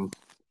State team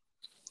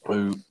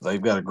who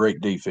they've got a great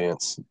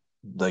defense.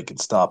 They could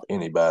stop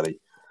anybody.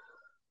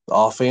 The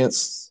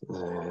offense,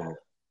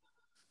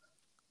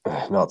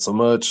 not so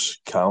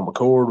much. Kyle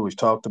McCord, we've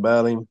talked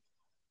about him.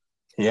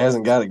 He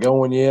hasn't got it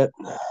going yet,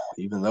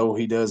 even though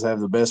he does have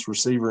the best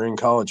receiver in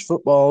college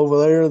football over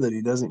there that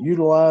he doesn't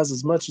utilize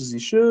as much as he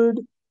should.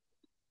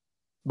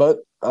 But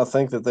I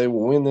think that they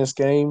will win this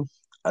game.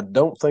 I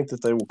don't think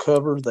that they will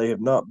cover. They have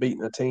not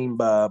beaten a team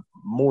by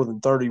more than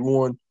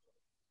 31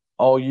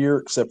 all year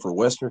except for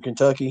Western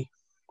Kentucky.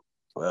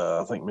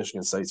 I think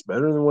Michigan State's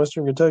better than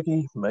Western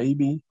Kentucky,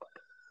 maybe.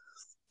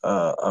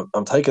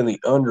 I'm taking the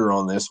under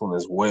on this one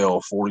as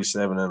well,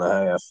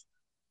 47.5.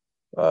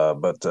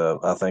 But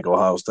I think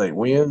Ohio State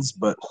wins,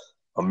 but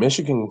a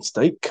Michigan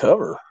State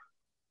cover.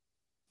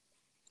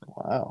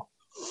 Wow.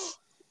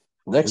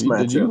 Next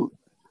matchup.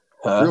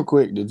 Real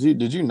quick, did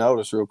you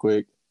notice real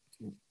quick,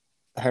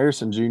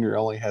 Harrison Jr.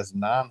 only has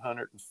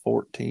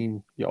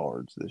 914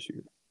 yards this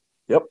year.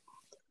 Yep.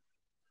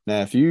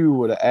 Now, if you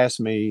would have asked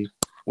me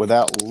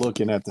without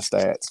looking at the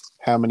stats,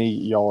 how many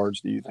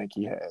yards do you think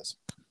he has?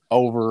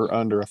 Over,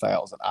 under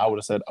 1,000. I would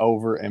have said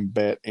over and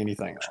bet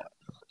anything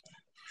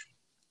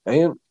on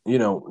And,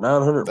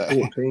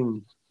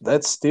 914,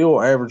 that's still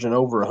averaging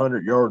over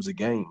 100 yards a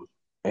game.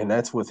 And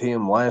that's with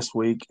him last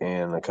week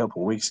and a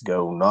couple weeks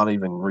ago, not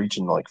even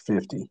reaching like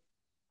 50.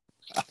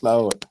 I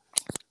know it.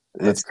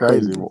 That's It's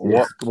crazy. crazy.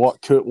 Yeah.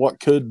 What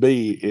could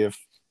be if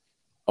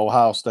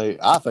Ohio State?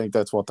 I think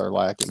that's what they're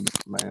lacking,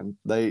 man.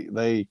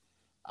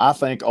 I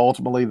think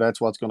ultimately that's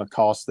what's going to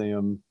cost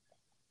them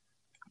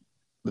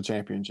the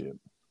championship.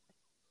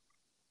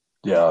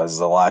 Yeah, it's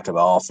the lack of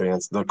the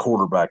offense. The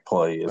quarterback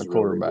play is The really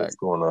quarterback,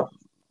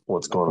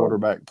 what's the going to.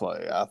 quarterback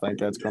play. I think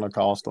that's going to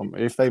cost them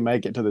if they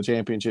make it to the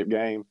championship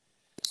game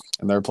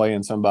and they're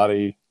playing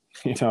somebody.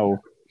 We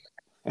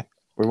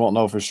won't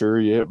know for sure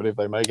yet, but if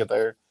they make it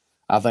there,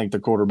 I think the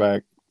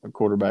quarterback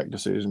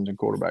decisions and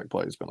quarterback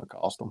play is going to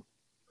cost them.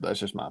 That's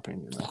just my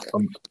opinion,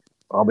 though.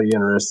 I'll be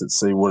interested to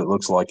see what it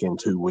looks like in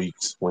 2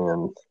 weeks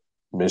when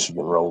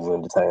Michigan rolls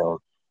into town.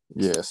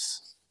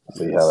 Yes.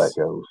 See how that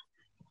goes.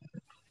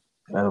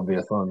 That'll be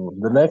a fun one.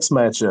 The next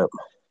matchup,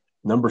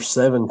 number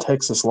 7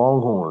 Texas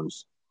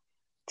Longhorns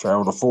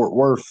travel to Fort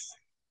Worth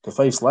to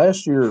face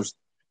last year's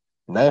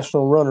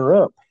national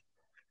runner-up.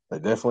 They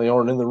definitely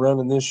aren't in the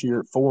running this year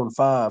at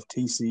 4-5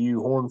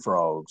 TCU Horned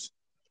Frogs,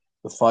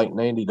 the fighting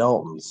Andy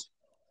Daltons.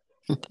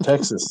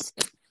 Texas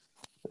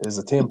is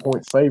a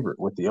 10-point favorite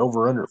with the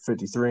over-under at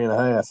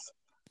 53.5.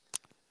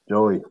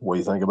 Joey, what do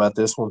you think about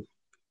this one?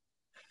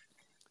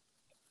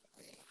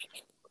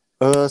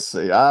 Let's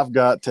see. I've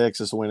got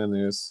Texas winning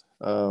this.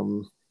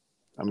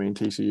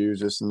 TCU is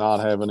just not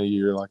having a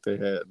year like they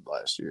had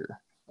last year.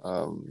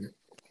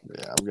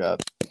 I've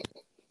got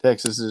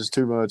Texas is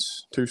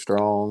too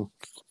strong.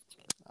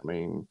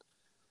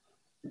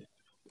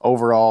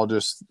 Overall,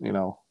 just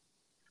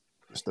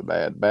a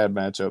bad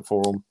matchup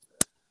for them.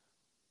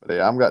 But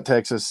yeah, I've got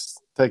Texas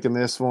taking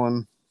this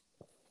one.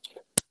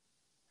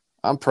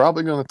 I'm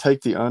probably going to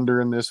take the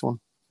under in this one,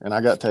 and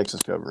I got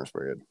Texas covering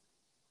spread.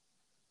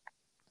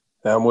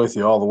 I'm with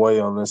you all the way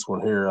on this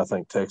one here. I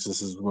think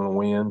Texas is going to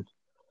win.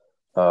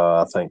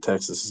 I think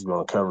Texas is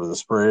going to cover the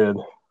spread,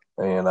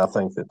 and I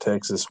think that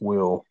Texas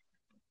will.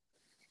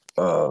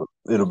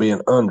 It'll be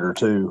an under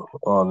too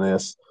on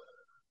this.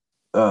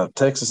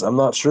 Texas, I'm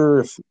not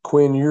sure if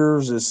Quinn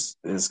Ewers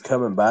is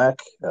coming back.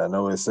 I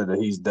know they said that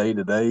he's day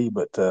to day,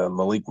 but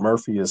Malik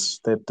Murphy has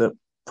stepped up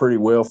pretty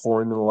well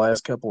for him in the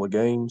last couple of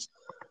games.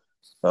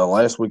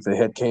 Last week they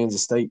had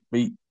Kansas State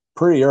beat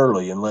pretty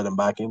early and let him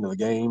back into the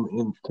game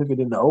and took it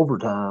into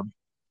overtime.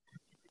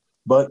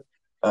 But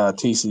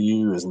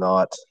TCU is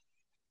not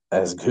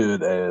as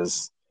good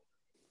as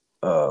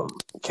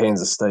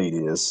Kansas State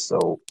is,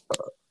 so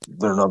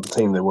they're not the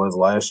team they was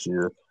last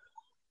year.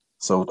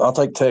 So I'll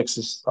take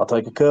Texas. I'll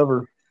take a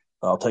cover.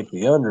 I'll take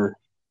the under.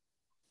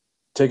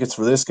 Tickets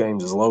for this game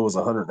is as low as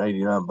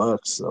 $189.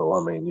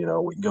 So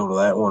we can go to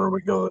that one, or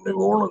we can go to the New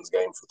Orleans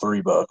game for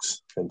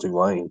 $3 in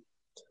Tulane.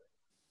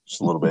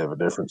 Just a little bit of a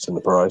difference in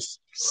the price.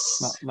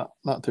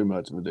 Not too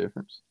much of a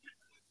difference.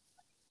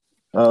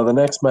 The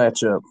next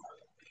matchup,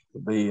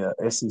 the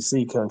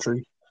SEC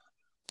country,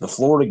 the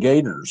Florida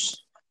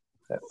Gators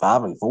at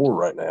 5-4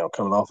 right now,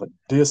 coming off a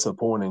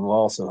disappointing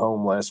loss at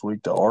home last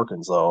week to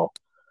Arkansas.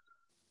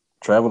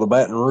 Travel to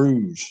Baton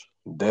Rouge,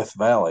 Death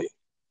Valley,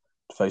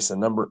 to face the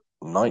number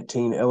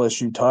 19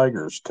 LSU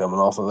Tigers coming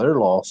off of their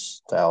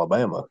loss to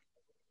Alabama.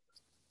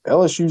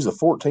 LSU's a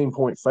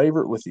 14-point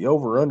favorite with the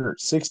over-under at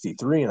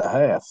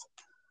 63.5.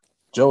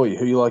 Joey,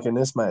 who you like in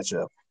this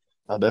matchup?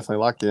 I definitely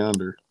like the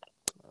under.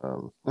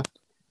 I'll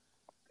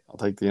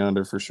take the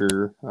under for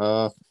sure.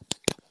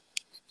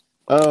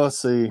 Let's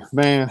see,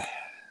 man.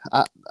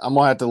 I'm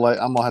gonna have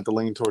to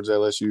lean towards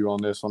LSU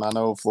on this one. I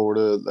know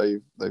Florida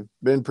they've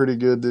been pretty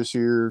good this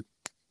year,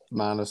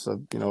 minus a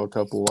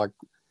couple like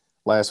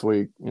last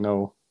week.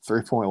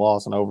 3-point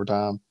loss in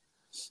overtime.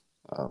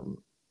 I'm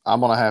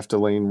gonna have to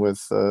lean with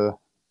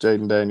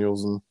Jaden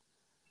Daniels and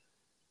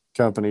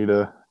company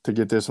to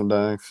get this one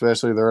done.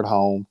 Especially they're at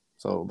home,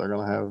 so they're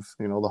gonna have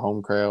the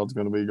home crowd's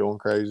gonna be going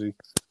crazy.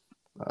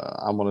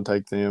 I'm gonna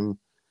take them.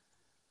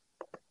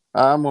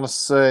 I'm gonna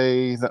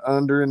say the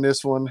under in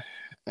this one,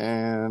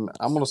 and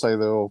I'm gonna say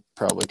they'll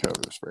probably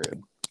cover the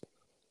spread.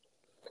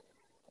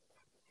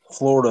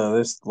 Florida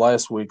this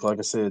last week, like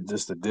I said,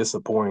 just a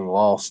disappointing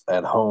loss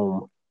at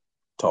home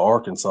to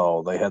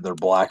Arkansas. They had their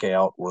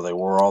blackout where they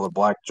wore all the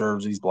black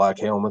jerseys, black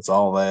helmets,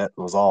 all that.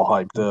 It was all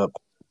hyped up.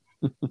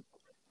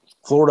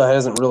 Florida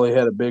hasn't really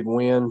had a big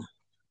win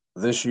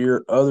this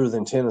year other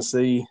than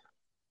Tennessee.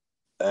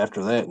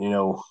 After that,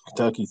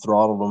 Kentucky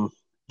throttled them.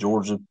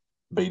 Georgia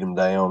beat them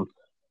down.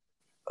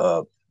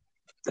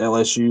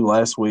 LSU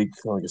last week,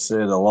 like I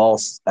said, a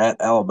loss at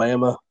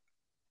Alabama.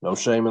 No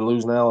shame in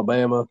losing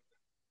Alabama.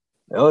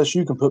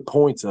 LSU can put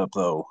points up,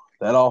 though.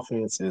 That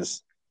offense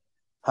is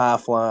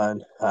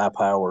high-flying,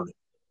 high-powered.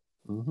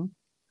 Mm-hmm.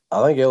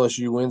 I think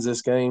LSU wins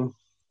this game.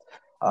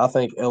 I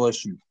think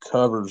LSU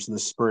covers the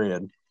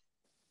spread,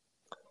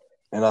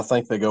 and I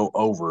think they go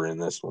over in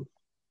this one.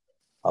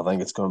 I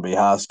think it's going to be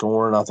high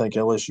scoring. I think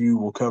LSU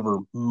will cover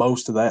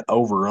most of that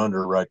over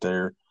under right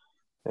there,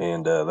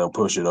 and they'll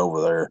push it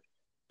over there.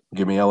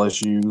 Give me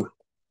LSU.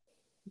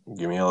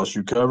 Give me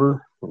LSU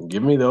cover. And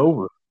give me the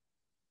over.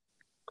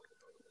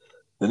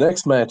 The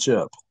next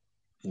matchup,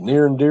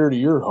 near and dear to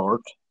your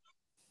heart,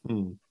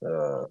 Hmm.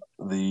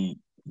 the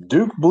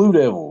Duke Blue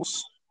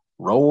Devils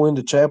roll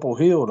into Chapel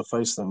Hill to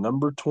face the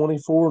number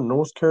 24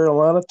 North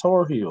Carolina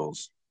Tar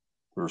Heels.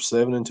 They're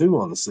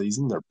 7-2 on the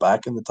season. They're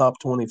back in the top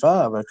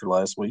 25 after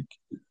last week.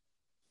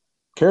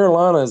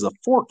 Carolina is a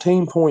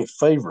 14-point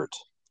favorite.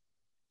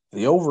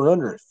 The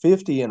over-under at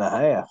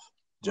 50.5.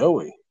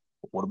 Joey,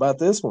 what about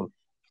this one?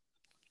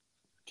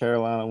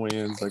 Carolina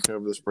wins. They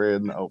cover the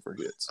spread and the over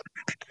hits.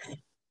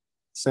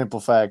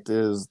 Simple fact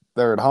is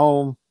they're at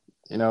home.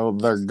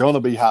 They're going to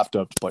be hyped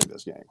up to play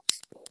this game.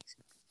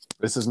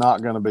 This is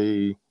not going to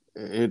be –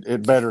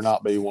 it better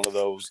not be one of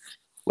those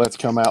let's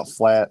come out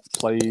flat,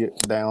 play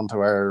down to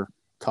our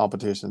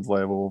competition's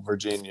level,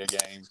 Virginia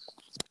game,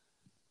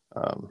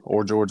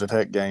 or Georgia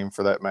Tech game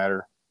for that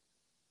matter.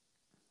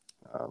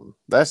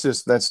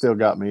 That still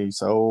got me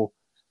so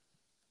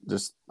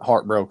just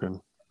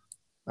heartbroken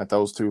at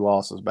those two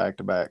losses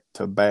back-to-back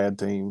to bad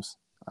teams.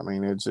 I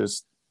mean, it's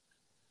just –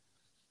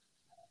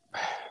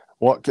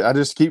 I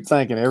just keep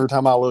thinking every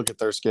time I look at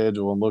their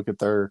schedule and look at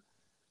their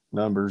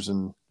numbers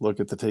and look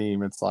at the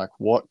team, it's like,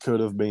 what could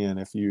have been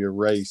if you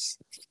erase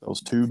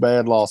those two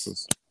bad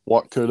losses?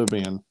 What could have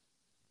been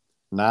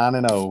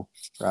 9-0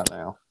 right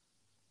now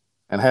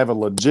and have a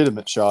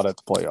legitimate shot at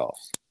the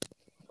playoffs?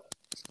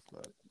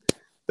 But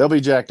they'll be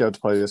jacked up to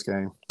play this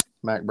game.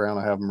 Mac Brown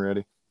will have them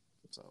ready.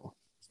 So,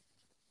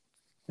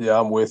 yeah,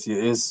 I'm with you.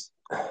 Is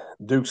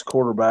Duke's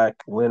quarterback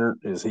Leonard?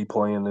 Is he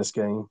playing this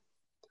game?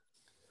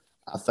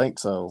 I think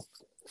so.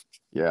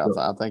 Yeah,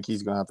 I think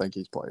he's going. I think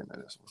he's playing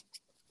in this one.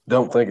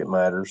 Don't think it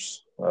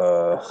matters.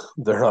 They're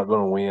not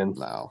going to win.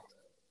 No.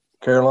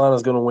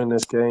 Carolina's going to win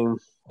this game.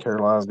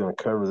 Carolina's going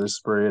to cover this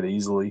spread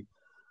easily.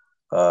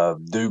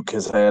 Duke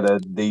has had a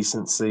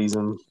decent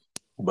season,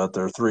 but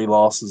their 3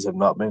 losses have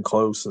not been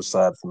close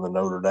aside from the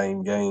Notre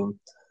Dame game.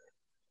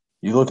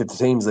 You look at the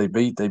teams they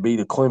beat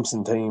a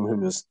Clemson team who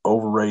was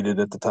overrated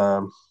at the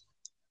time,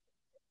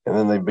 and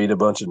then they beat a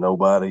bunch of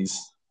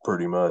nobodies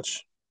pretty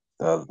much.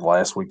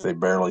 Last week they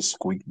barely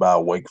squeaked by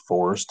Wake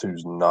Forest,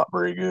 who's not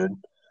very good.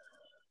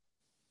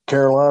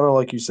 Carolina,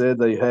 like you said,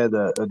 they had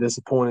a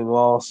disappointing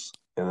loss,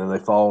 and then they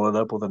followed it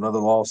up with another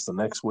loss the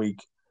next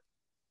week.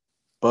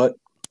 But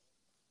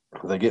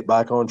they get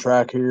back on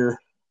track here.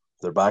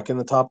 They're back in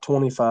the top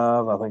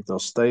 25. I think they'll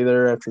stay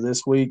there after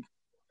this week.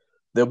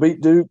 They'll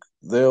beat Duke.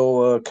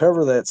 They'll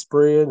cover that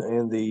spread,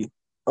 and the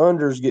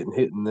under's getting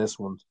hit in this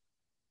one.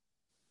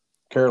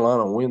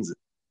 Carolina wins it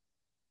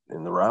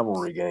in the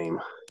rivalry game.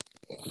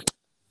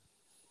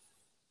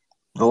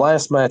 The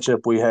last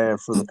matchup we have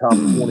for the top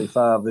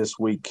 25 this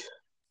week,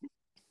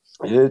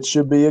 it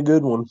should be a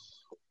good one,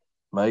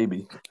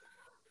 maybe.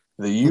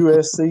 The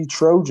USC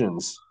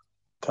Trojans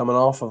coming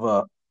off of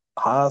a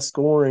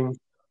high-scoring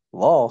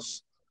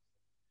loss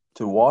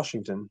to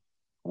Washington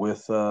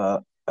with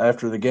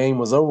after the game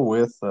was over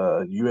with,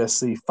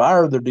 USC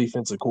fired their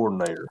defensive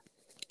coordinator.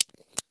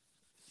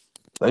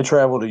 They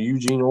traveled to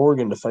Eugene,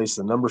 Oregon to face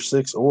the number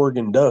 6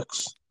 Oregon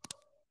Ducks.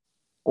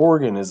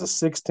 Oregon is a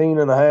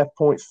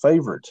 16.5-point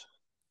favorite.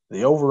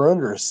 The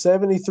over-under is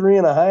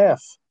 73.5.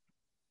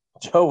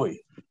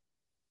 Joey,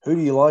 who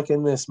do you like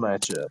in this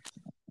matchup?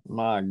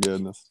 My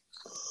goodness.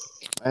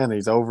 Man,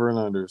 these over and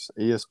unders.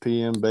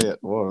 ESPN bet.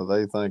 What are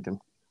they thinking?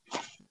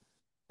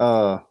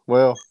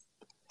 Well,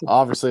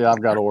 obviously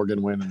I've got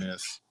Oregon winning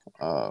this.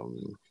 I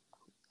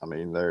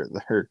mean, they're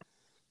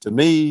to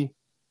me,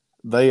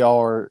 they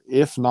are,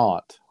 if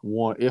not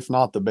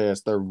the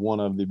best, they're one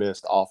of the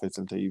best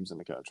offensive teams in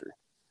the country.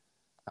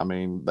 I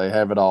mean, they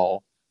have it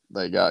all.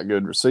 They got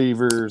good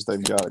receivers.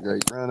 They've got a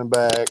great running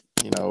back.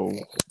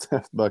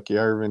 Bucky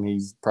Irvin,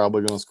 he's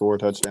probably going to score a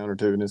touchdown or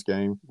 2 in this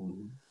game.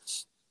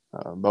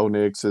 Bo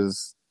Nix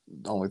is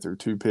only threw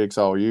 2 picks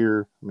all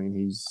year. I mean,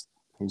 he's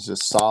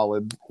just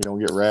solid. He don't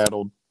get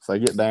rattled. If they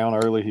get down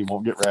early, he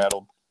won't get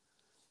rattled.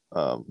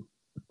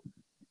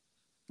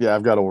 Yeah,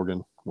 I've got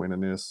Oregon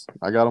winning this.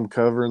 I got them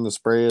covering the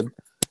spread,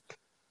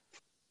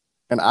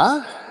 and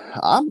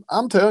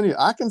I'm telling you,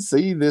 I can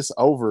see this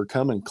over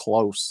coming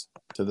close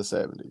to the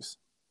 70s.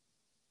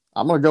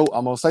 I'm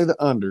gonna say the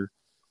under,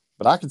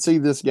 but I can see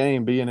this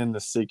game being in the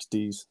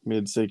 60s,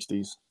 mid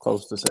 60s,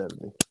 close to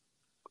 70.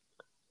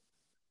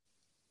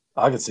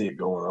 I could see it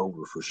going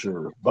over for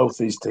sure. Both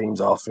these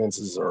teams'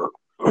 offenses are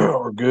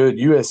good.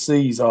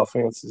 USC's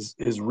offense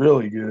is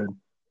really good.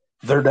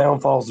 Their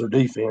downfall is their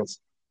defense.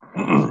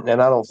 And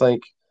I don't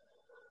think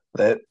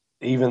that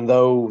even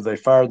though they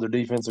fired their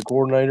defensive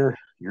coordinator,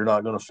 you're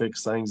not going to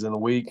fix things in a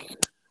week.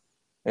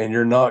 And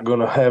you're not going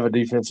to have a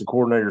defensive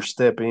coordinator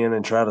step in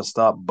and try to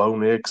stop Bo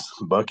Nix,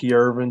 Bucky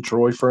Irvin,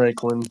 Troy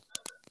Franklin,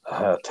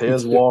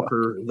 Tez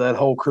Walker, that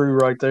whole crew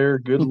right there.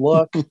 Good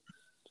luck.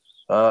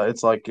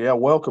 It's like, yeah,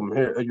 welcome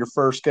here. Your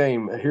first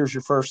game. Here's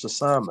your first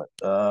assignment.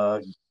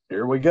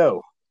 Here we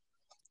go.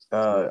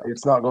 Yeah.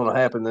 It's not going to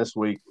happen this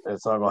week.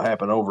 It's not going to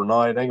happen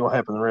overnight. It ain't going to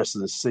happen the rest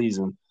of the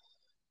season.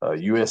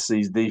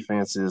 USC's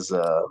defense is,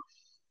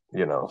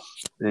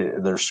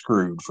 they're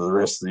screwed for the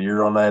rest of the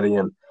year on that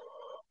end.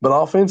 But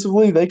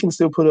offensively, they can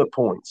still put up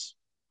points.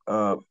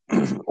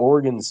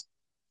 Oregon's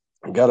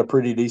got a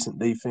pretty decent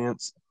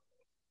defense,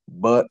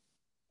 but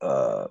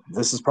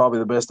this is probably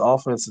the best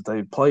offense that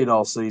they've played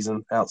all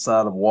season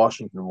outside of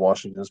Washington.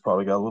 Washington's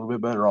probably got a little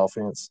bit better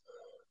offense.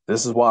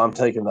 This is why I'm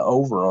taking the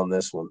over on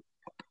this one.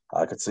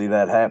 I could see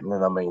that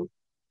happening. I mean,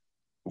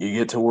 you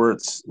get to where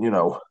it's,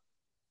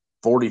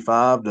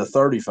 45 to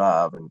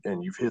 35,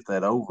 and you've hit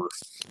that over.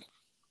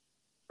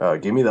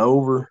 Give me the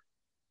over.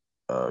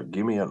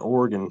 Give me an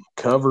Oregon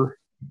cover,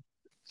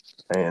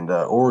 and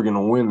Oregon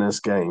will win this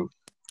game.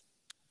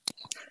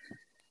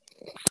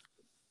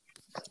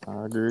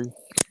 I agree.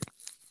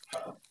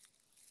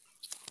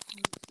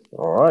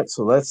 All right,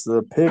 so that's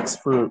the picks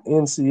for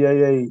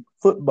NCAA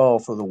football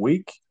for the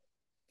week.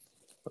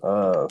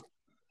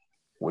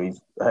 We've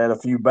had a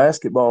few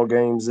basketball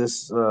games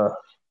this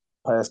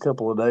past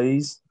couple of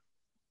days.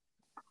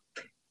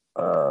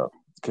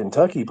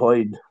 Kentucky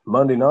played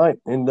Monday night,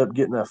 ended up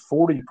getting a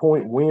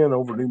 40-point win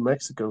over New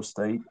Mexico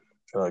State,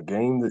 a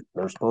game that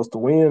they're supposed to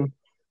win,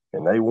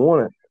 and they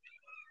won it.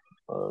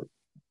 A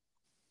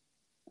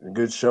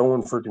good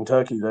showing for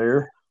Kentucky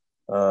there.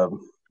 Your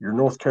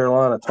North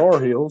Carolina Tar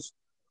Heels,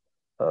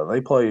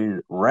 they played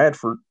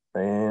Radford,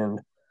 and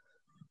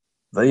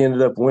they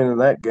ended up winning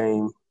that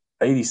game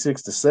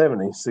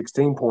 86-70,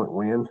 16-point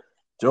win.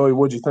 Joey,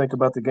 what'd you think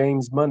about the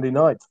games Monday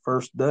night, the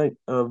first day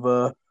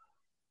of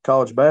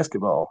college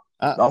basketball?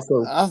 I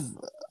Also, I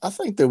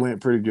think they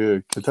went pretty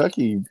good.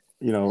 Kentucky,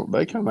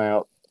 they come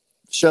out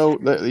show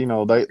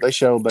that they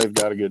showed they've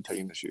got a good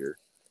team this year.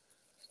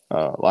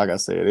 Like I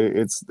said,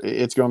 it's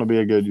going to be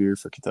a good year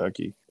for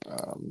Kentucky.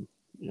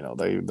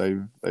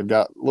 They've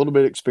got a little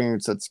bit of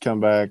experience that's come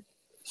back,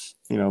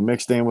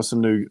 mixed in with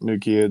some new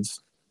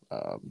kids.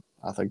 I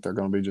think they're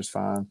going to be just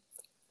fine.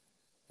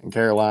 In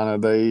Carolina,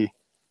 they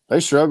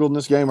struggled in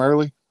this game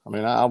early. I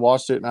mean, I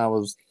watched it and I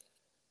was,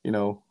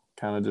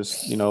 kind of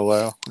just,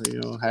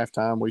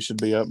 halftime we should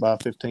be up by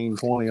 15,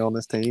 20 on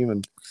this team,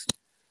 and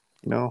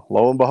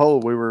lo and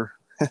behold, we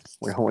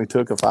only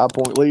took a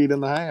 5-point lead in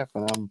the half,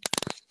 and I'm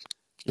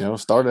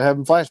started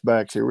having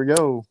flashbacks. Here we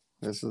go.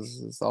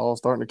 It's all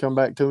starting to come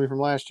back to me from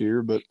last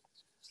year, but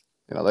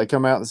they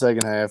come out in the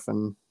second half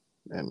and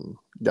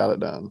got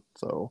it done.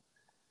 So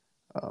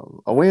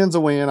a win's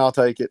a win. I'll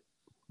take it,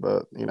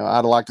 but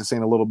I'd like to see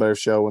a little better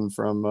showing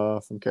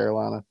from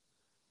Carolina.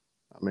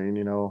 I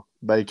mean,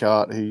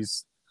 Baycott,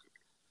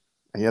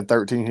 he had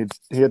 13.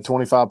 He had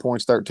 25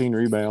 points, 13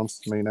 rebounds.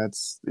 I mean,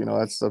 that's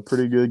a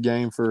pretty good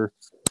game for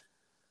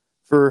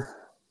a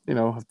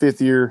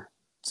fifth year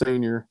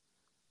senior.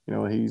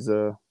 He's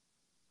got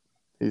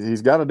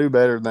to do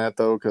better than that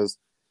though, because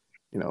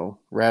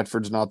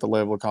Radford's not the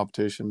level of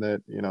competition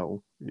that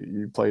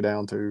you play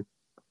down to.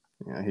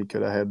 He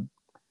could have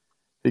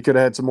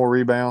had some more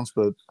rebounds,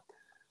 but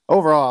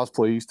overall I was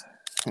pleased,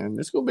 and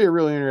it's going to be a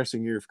really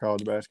interesting year for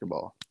college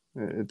basketball.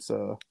 It's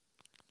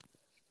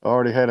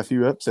already had a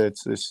few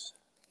upsets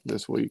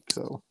this week,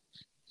 so.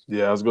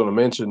 yeah, I was going to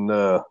mention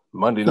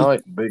Monday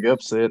night, big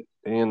upset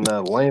in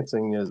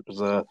Lansing is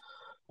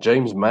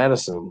James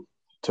Madison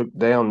took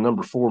down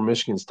number 4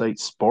 Michigan State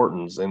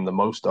Spartans and the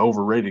most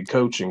overrated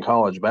coach in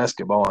college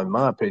basketball, in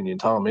my opinion,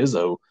 Tom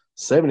Izzo,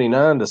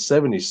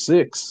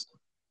 79-76.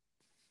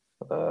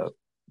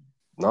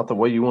 Not the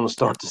way you want to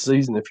start the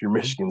season if you're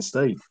Michigan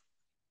State.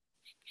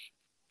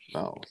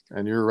 No,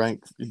 and you're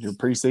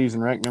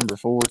preseason ranked number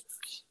 4.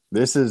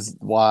 This is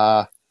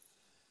why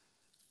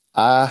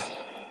I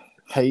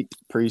hate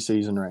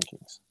preseason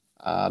rankings.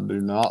 I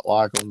do not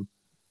like them.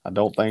 I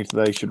don't think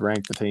they should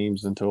rank the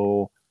teams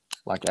until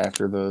like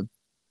after the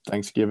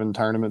Thanksgiving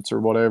tournaments or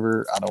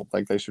whatever. I don't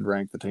think they should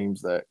rank the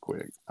teams that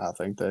quick. I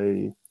think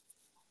they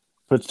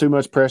puts too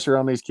much pressure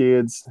on these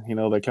kids.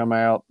 They come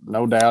out,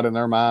 no doubt in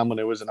their mind when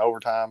it was in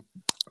overtime.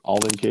 All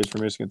them kids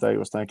from Michigan State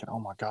was thinking, "Oh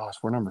my gosh,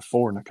 we're number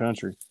 4 in the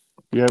country."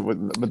 Yeah,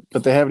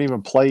 but they haven't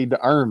even played to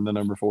earn the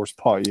number 4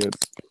 spot yet.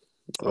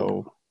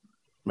 So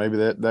maybe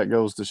that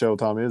goes to show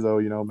Tom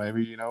Izzo,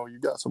 maybe you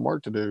got some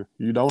work to do.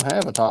 You don't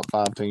have a top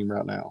 5 team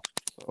right now.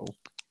 So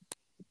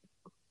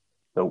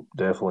nope,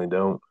 definitely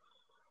don't.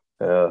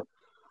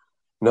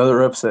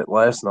 Another upset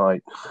last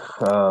night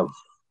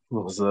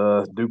was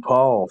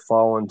DePaul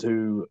falling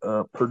to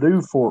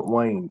Purdue Fort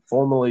Wayne,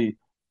 formerly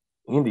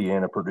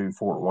Indiana Purdue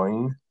Fort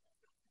Wayne.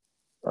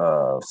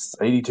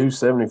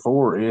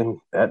 82-74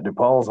 at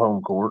DePaul's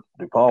home court.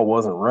 DePaul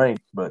wasn't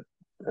ranked, but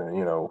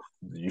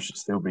you should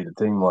still beat a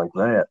team like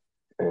that,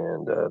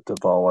 and to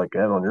fall like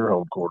that on your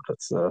home court,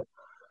 that's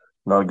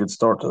not a good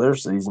start to their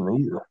season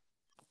either.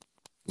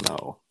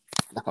 No,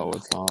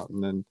 it's not.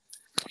 And then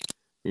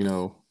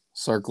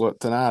circle it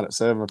tonight at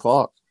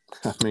 7:00.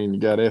 I mean, you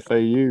got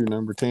FAU,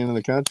 number 10 in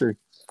the country.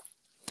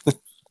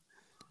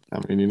 I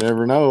mean, you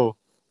never know.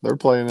 They're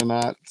playing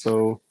tonight,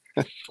 so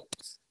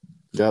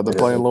they're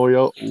playing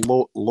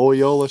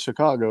Loyola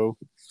Chicago.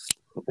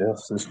 Yeah,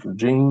 Sister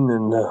Jean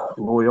and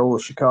Loyola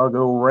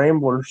Chicago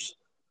Ramblers.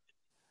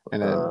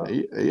 And then Uh,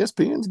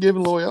 ESPN's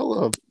giving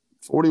Loyola a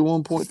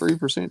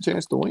 41.3%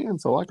 chance to win.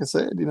 So, like I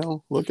said,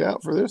 look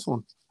out for this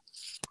one.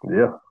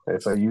 yeah,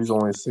 FAU's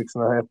only a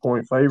 6.5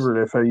 point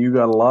favorite. FAU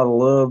got a lot of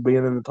love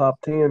being in the top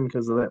 10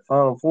 because of that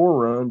Final Four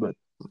run, but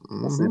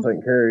we'll see if Mm-hmm. they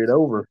can carry it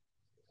over.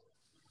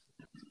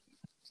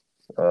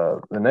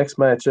 The next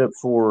matchup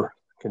for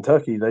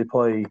Kentucky, they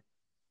play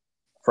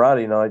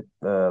Friday night.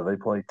 They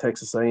play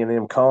Texas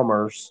A&M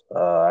Commerce.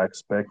 I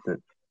expect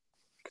that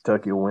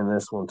Kentucky will win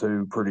this one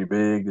too, pretty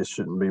big. This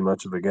shouldn't be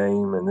much of a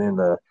game. And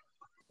then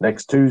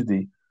next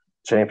Tuesday,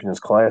 Champions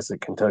Classic,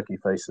 Kentucky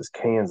faces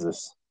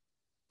Kansas.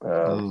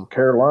 Mm.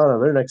 Carolina,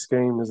 their next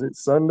game is it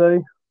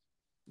Sunday?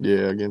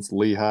 Yeah, against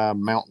Lehigh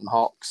Mountain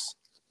Hawks.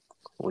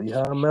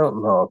 Lehigh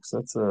Mountain Hawks.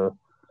 That's a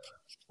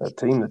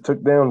team that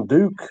took down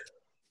Duke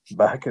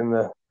back in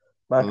the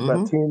back about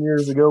Mm-hmm. 10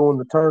 years ago in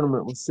the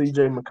tournament with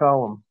C.J.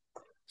 McCollum.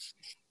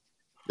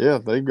 Yeah,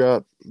 they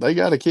got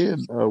a kid,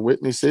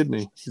 Whitney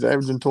Sidney. He's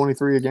averaging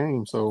 23 a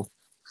game. So,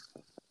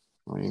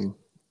 I mean,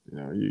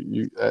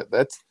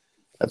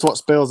 that's what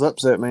spells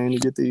upset, man. You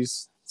get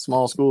these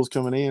small schools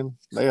coming in;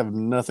 they have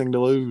nothing to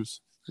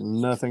lose,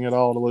 nothing at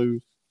all to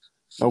lose,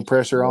 no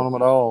pressure on No,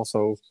 them at all.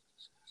 So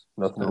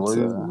nothing to that's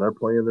lose, and they're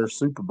playing their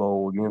Super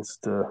Bowl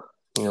against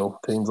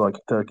teams like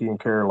Kentucky and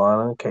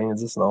Carolina,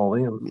 Kansas, and all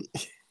them.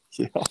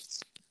 yeah,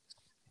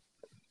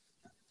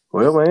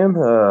 Well, man,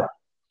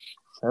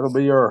 that'll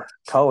be our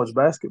college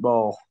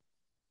basketball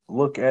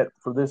look at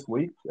for this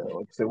week.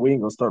 Like I said, we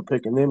ain't gonna start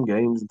picking them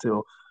games until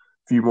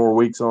a few more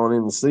weeks on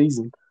in the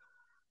season.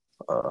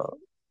 Uh,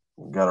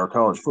 we got our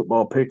college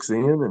football picks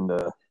in, and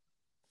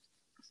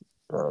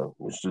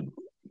we should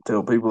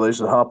tell people they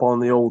should hop on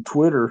the old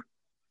Twitter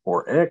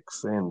or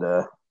X and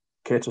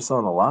catch us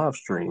on a live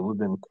stream.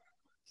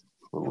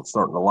 We're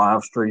starting to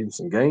live stream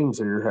some games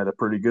here. Had a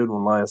pretty good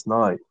one last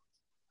night.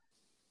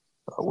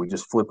 We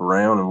just flip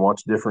around and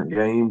watch different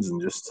games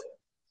and just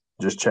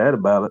chat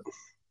about it.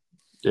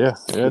 yeah,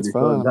 Should it's be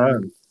fun fun. I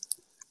mean,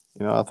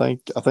 time.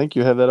 I think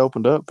you have that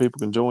opened up. People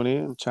can join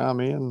in, chime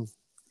in,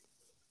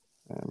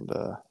 and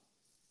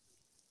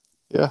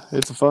yeah,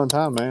 it's a fun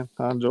time, man.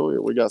 I enjoy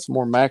it. We got some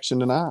more action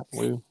tonight.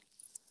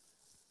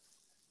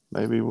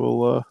 Maybe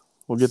we'll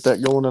get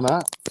that going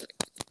tonight.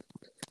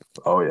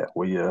 Oh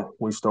yeah,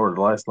 we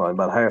started last night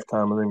about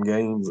halftime of them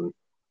games, and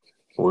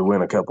we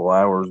went a couple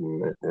hours,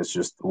 and it's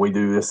just we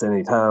do this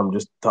anytime,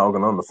 just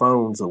talking on the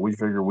phone. So we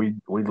figure we'd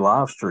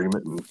live stream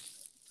it, and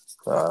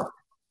uh,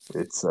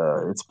 it's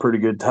a pretty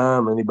good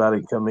time. Anybody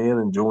can come in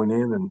and join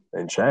in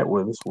and chat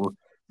with us.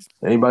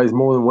 Anybody's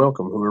more than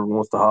welcome. Whoever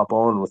wants to hop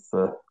on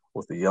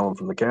with the yelling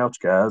from the couch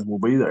guys, we'll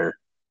be there.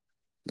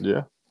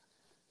 Yeah.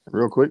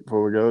 Real quick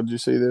before we go, did you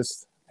see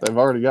this? They've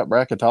already got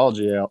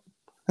bracketology out.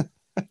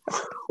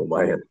 Oh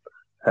man,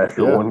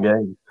 after Yeah, one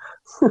game,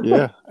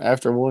 yeah.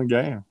 After one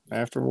game,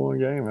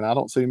 and I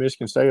don't see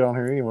Michigan State on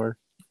here anywhere.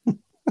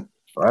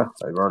 well,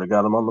 they've already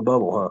got them on the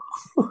bubble,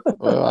 huh?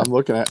 Well, I'm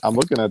looking at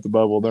the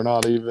bubble. They're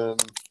not even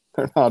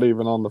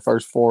on the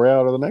first four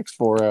out or the next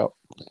four out.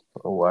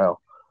 Oh wow,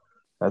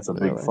 that's a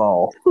big Yeah,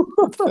 fall.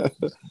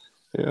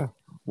 yeah.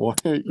 Well,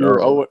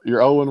 you're Oh,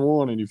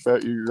 0-1, and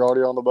you're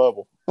already on the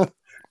bubble.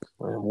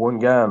 one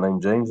guy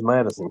named James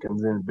Madison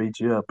comes in and beats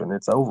you up, and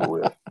it's over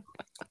with.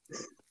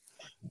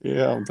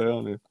 Yeah, I'm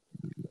telling you.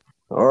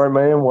 All right,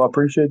 man. Well, I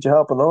appreciate you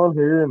hopping on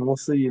here, and we'll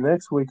see you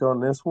next week on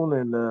this one,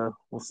 and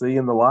we'll see you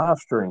in the live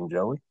stream,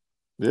 Joey.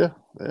 Yeah,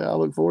 yeah. I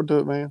look forward to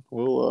it, man.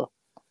 We'll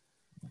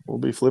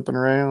be flipping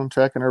around,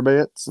 tracking our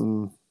bets,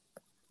 and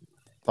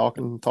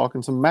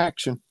talking some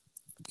action.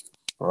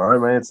 All right,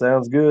 man.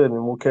 Sounds good,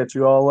 and we'll catch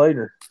you all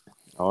later.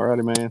 All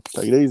righty, man.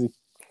 Take it easy.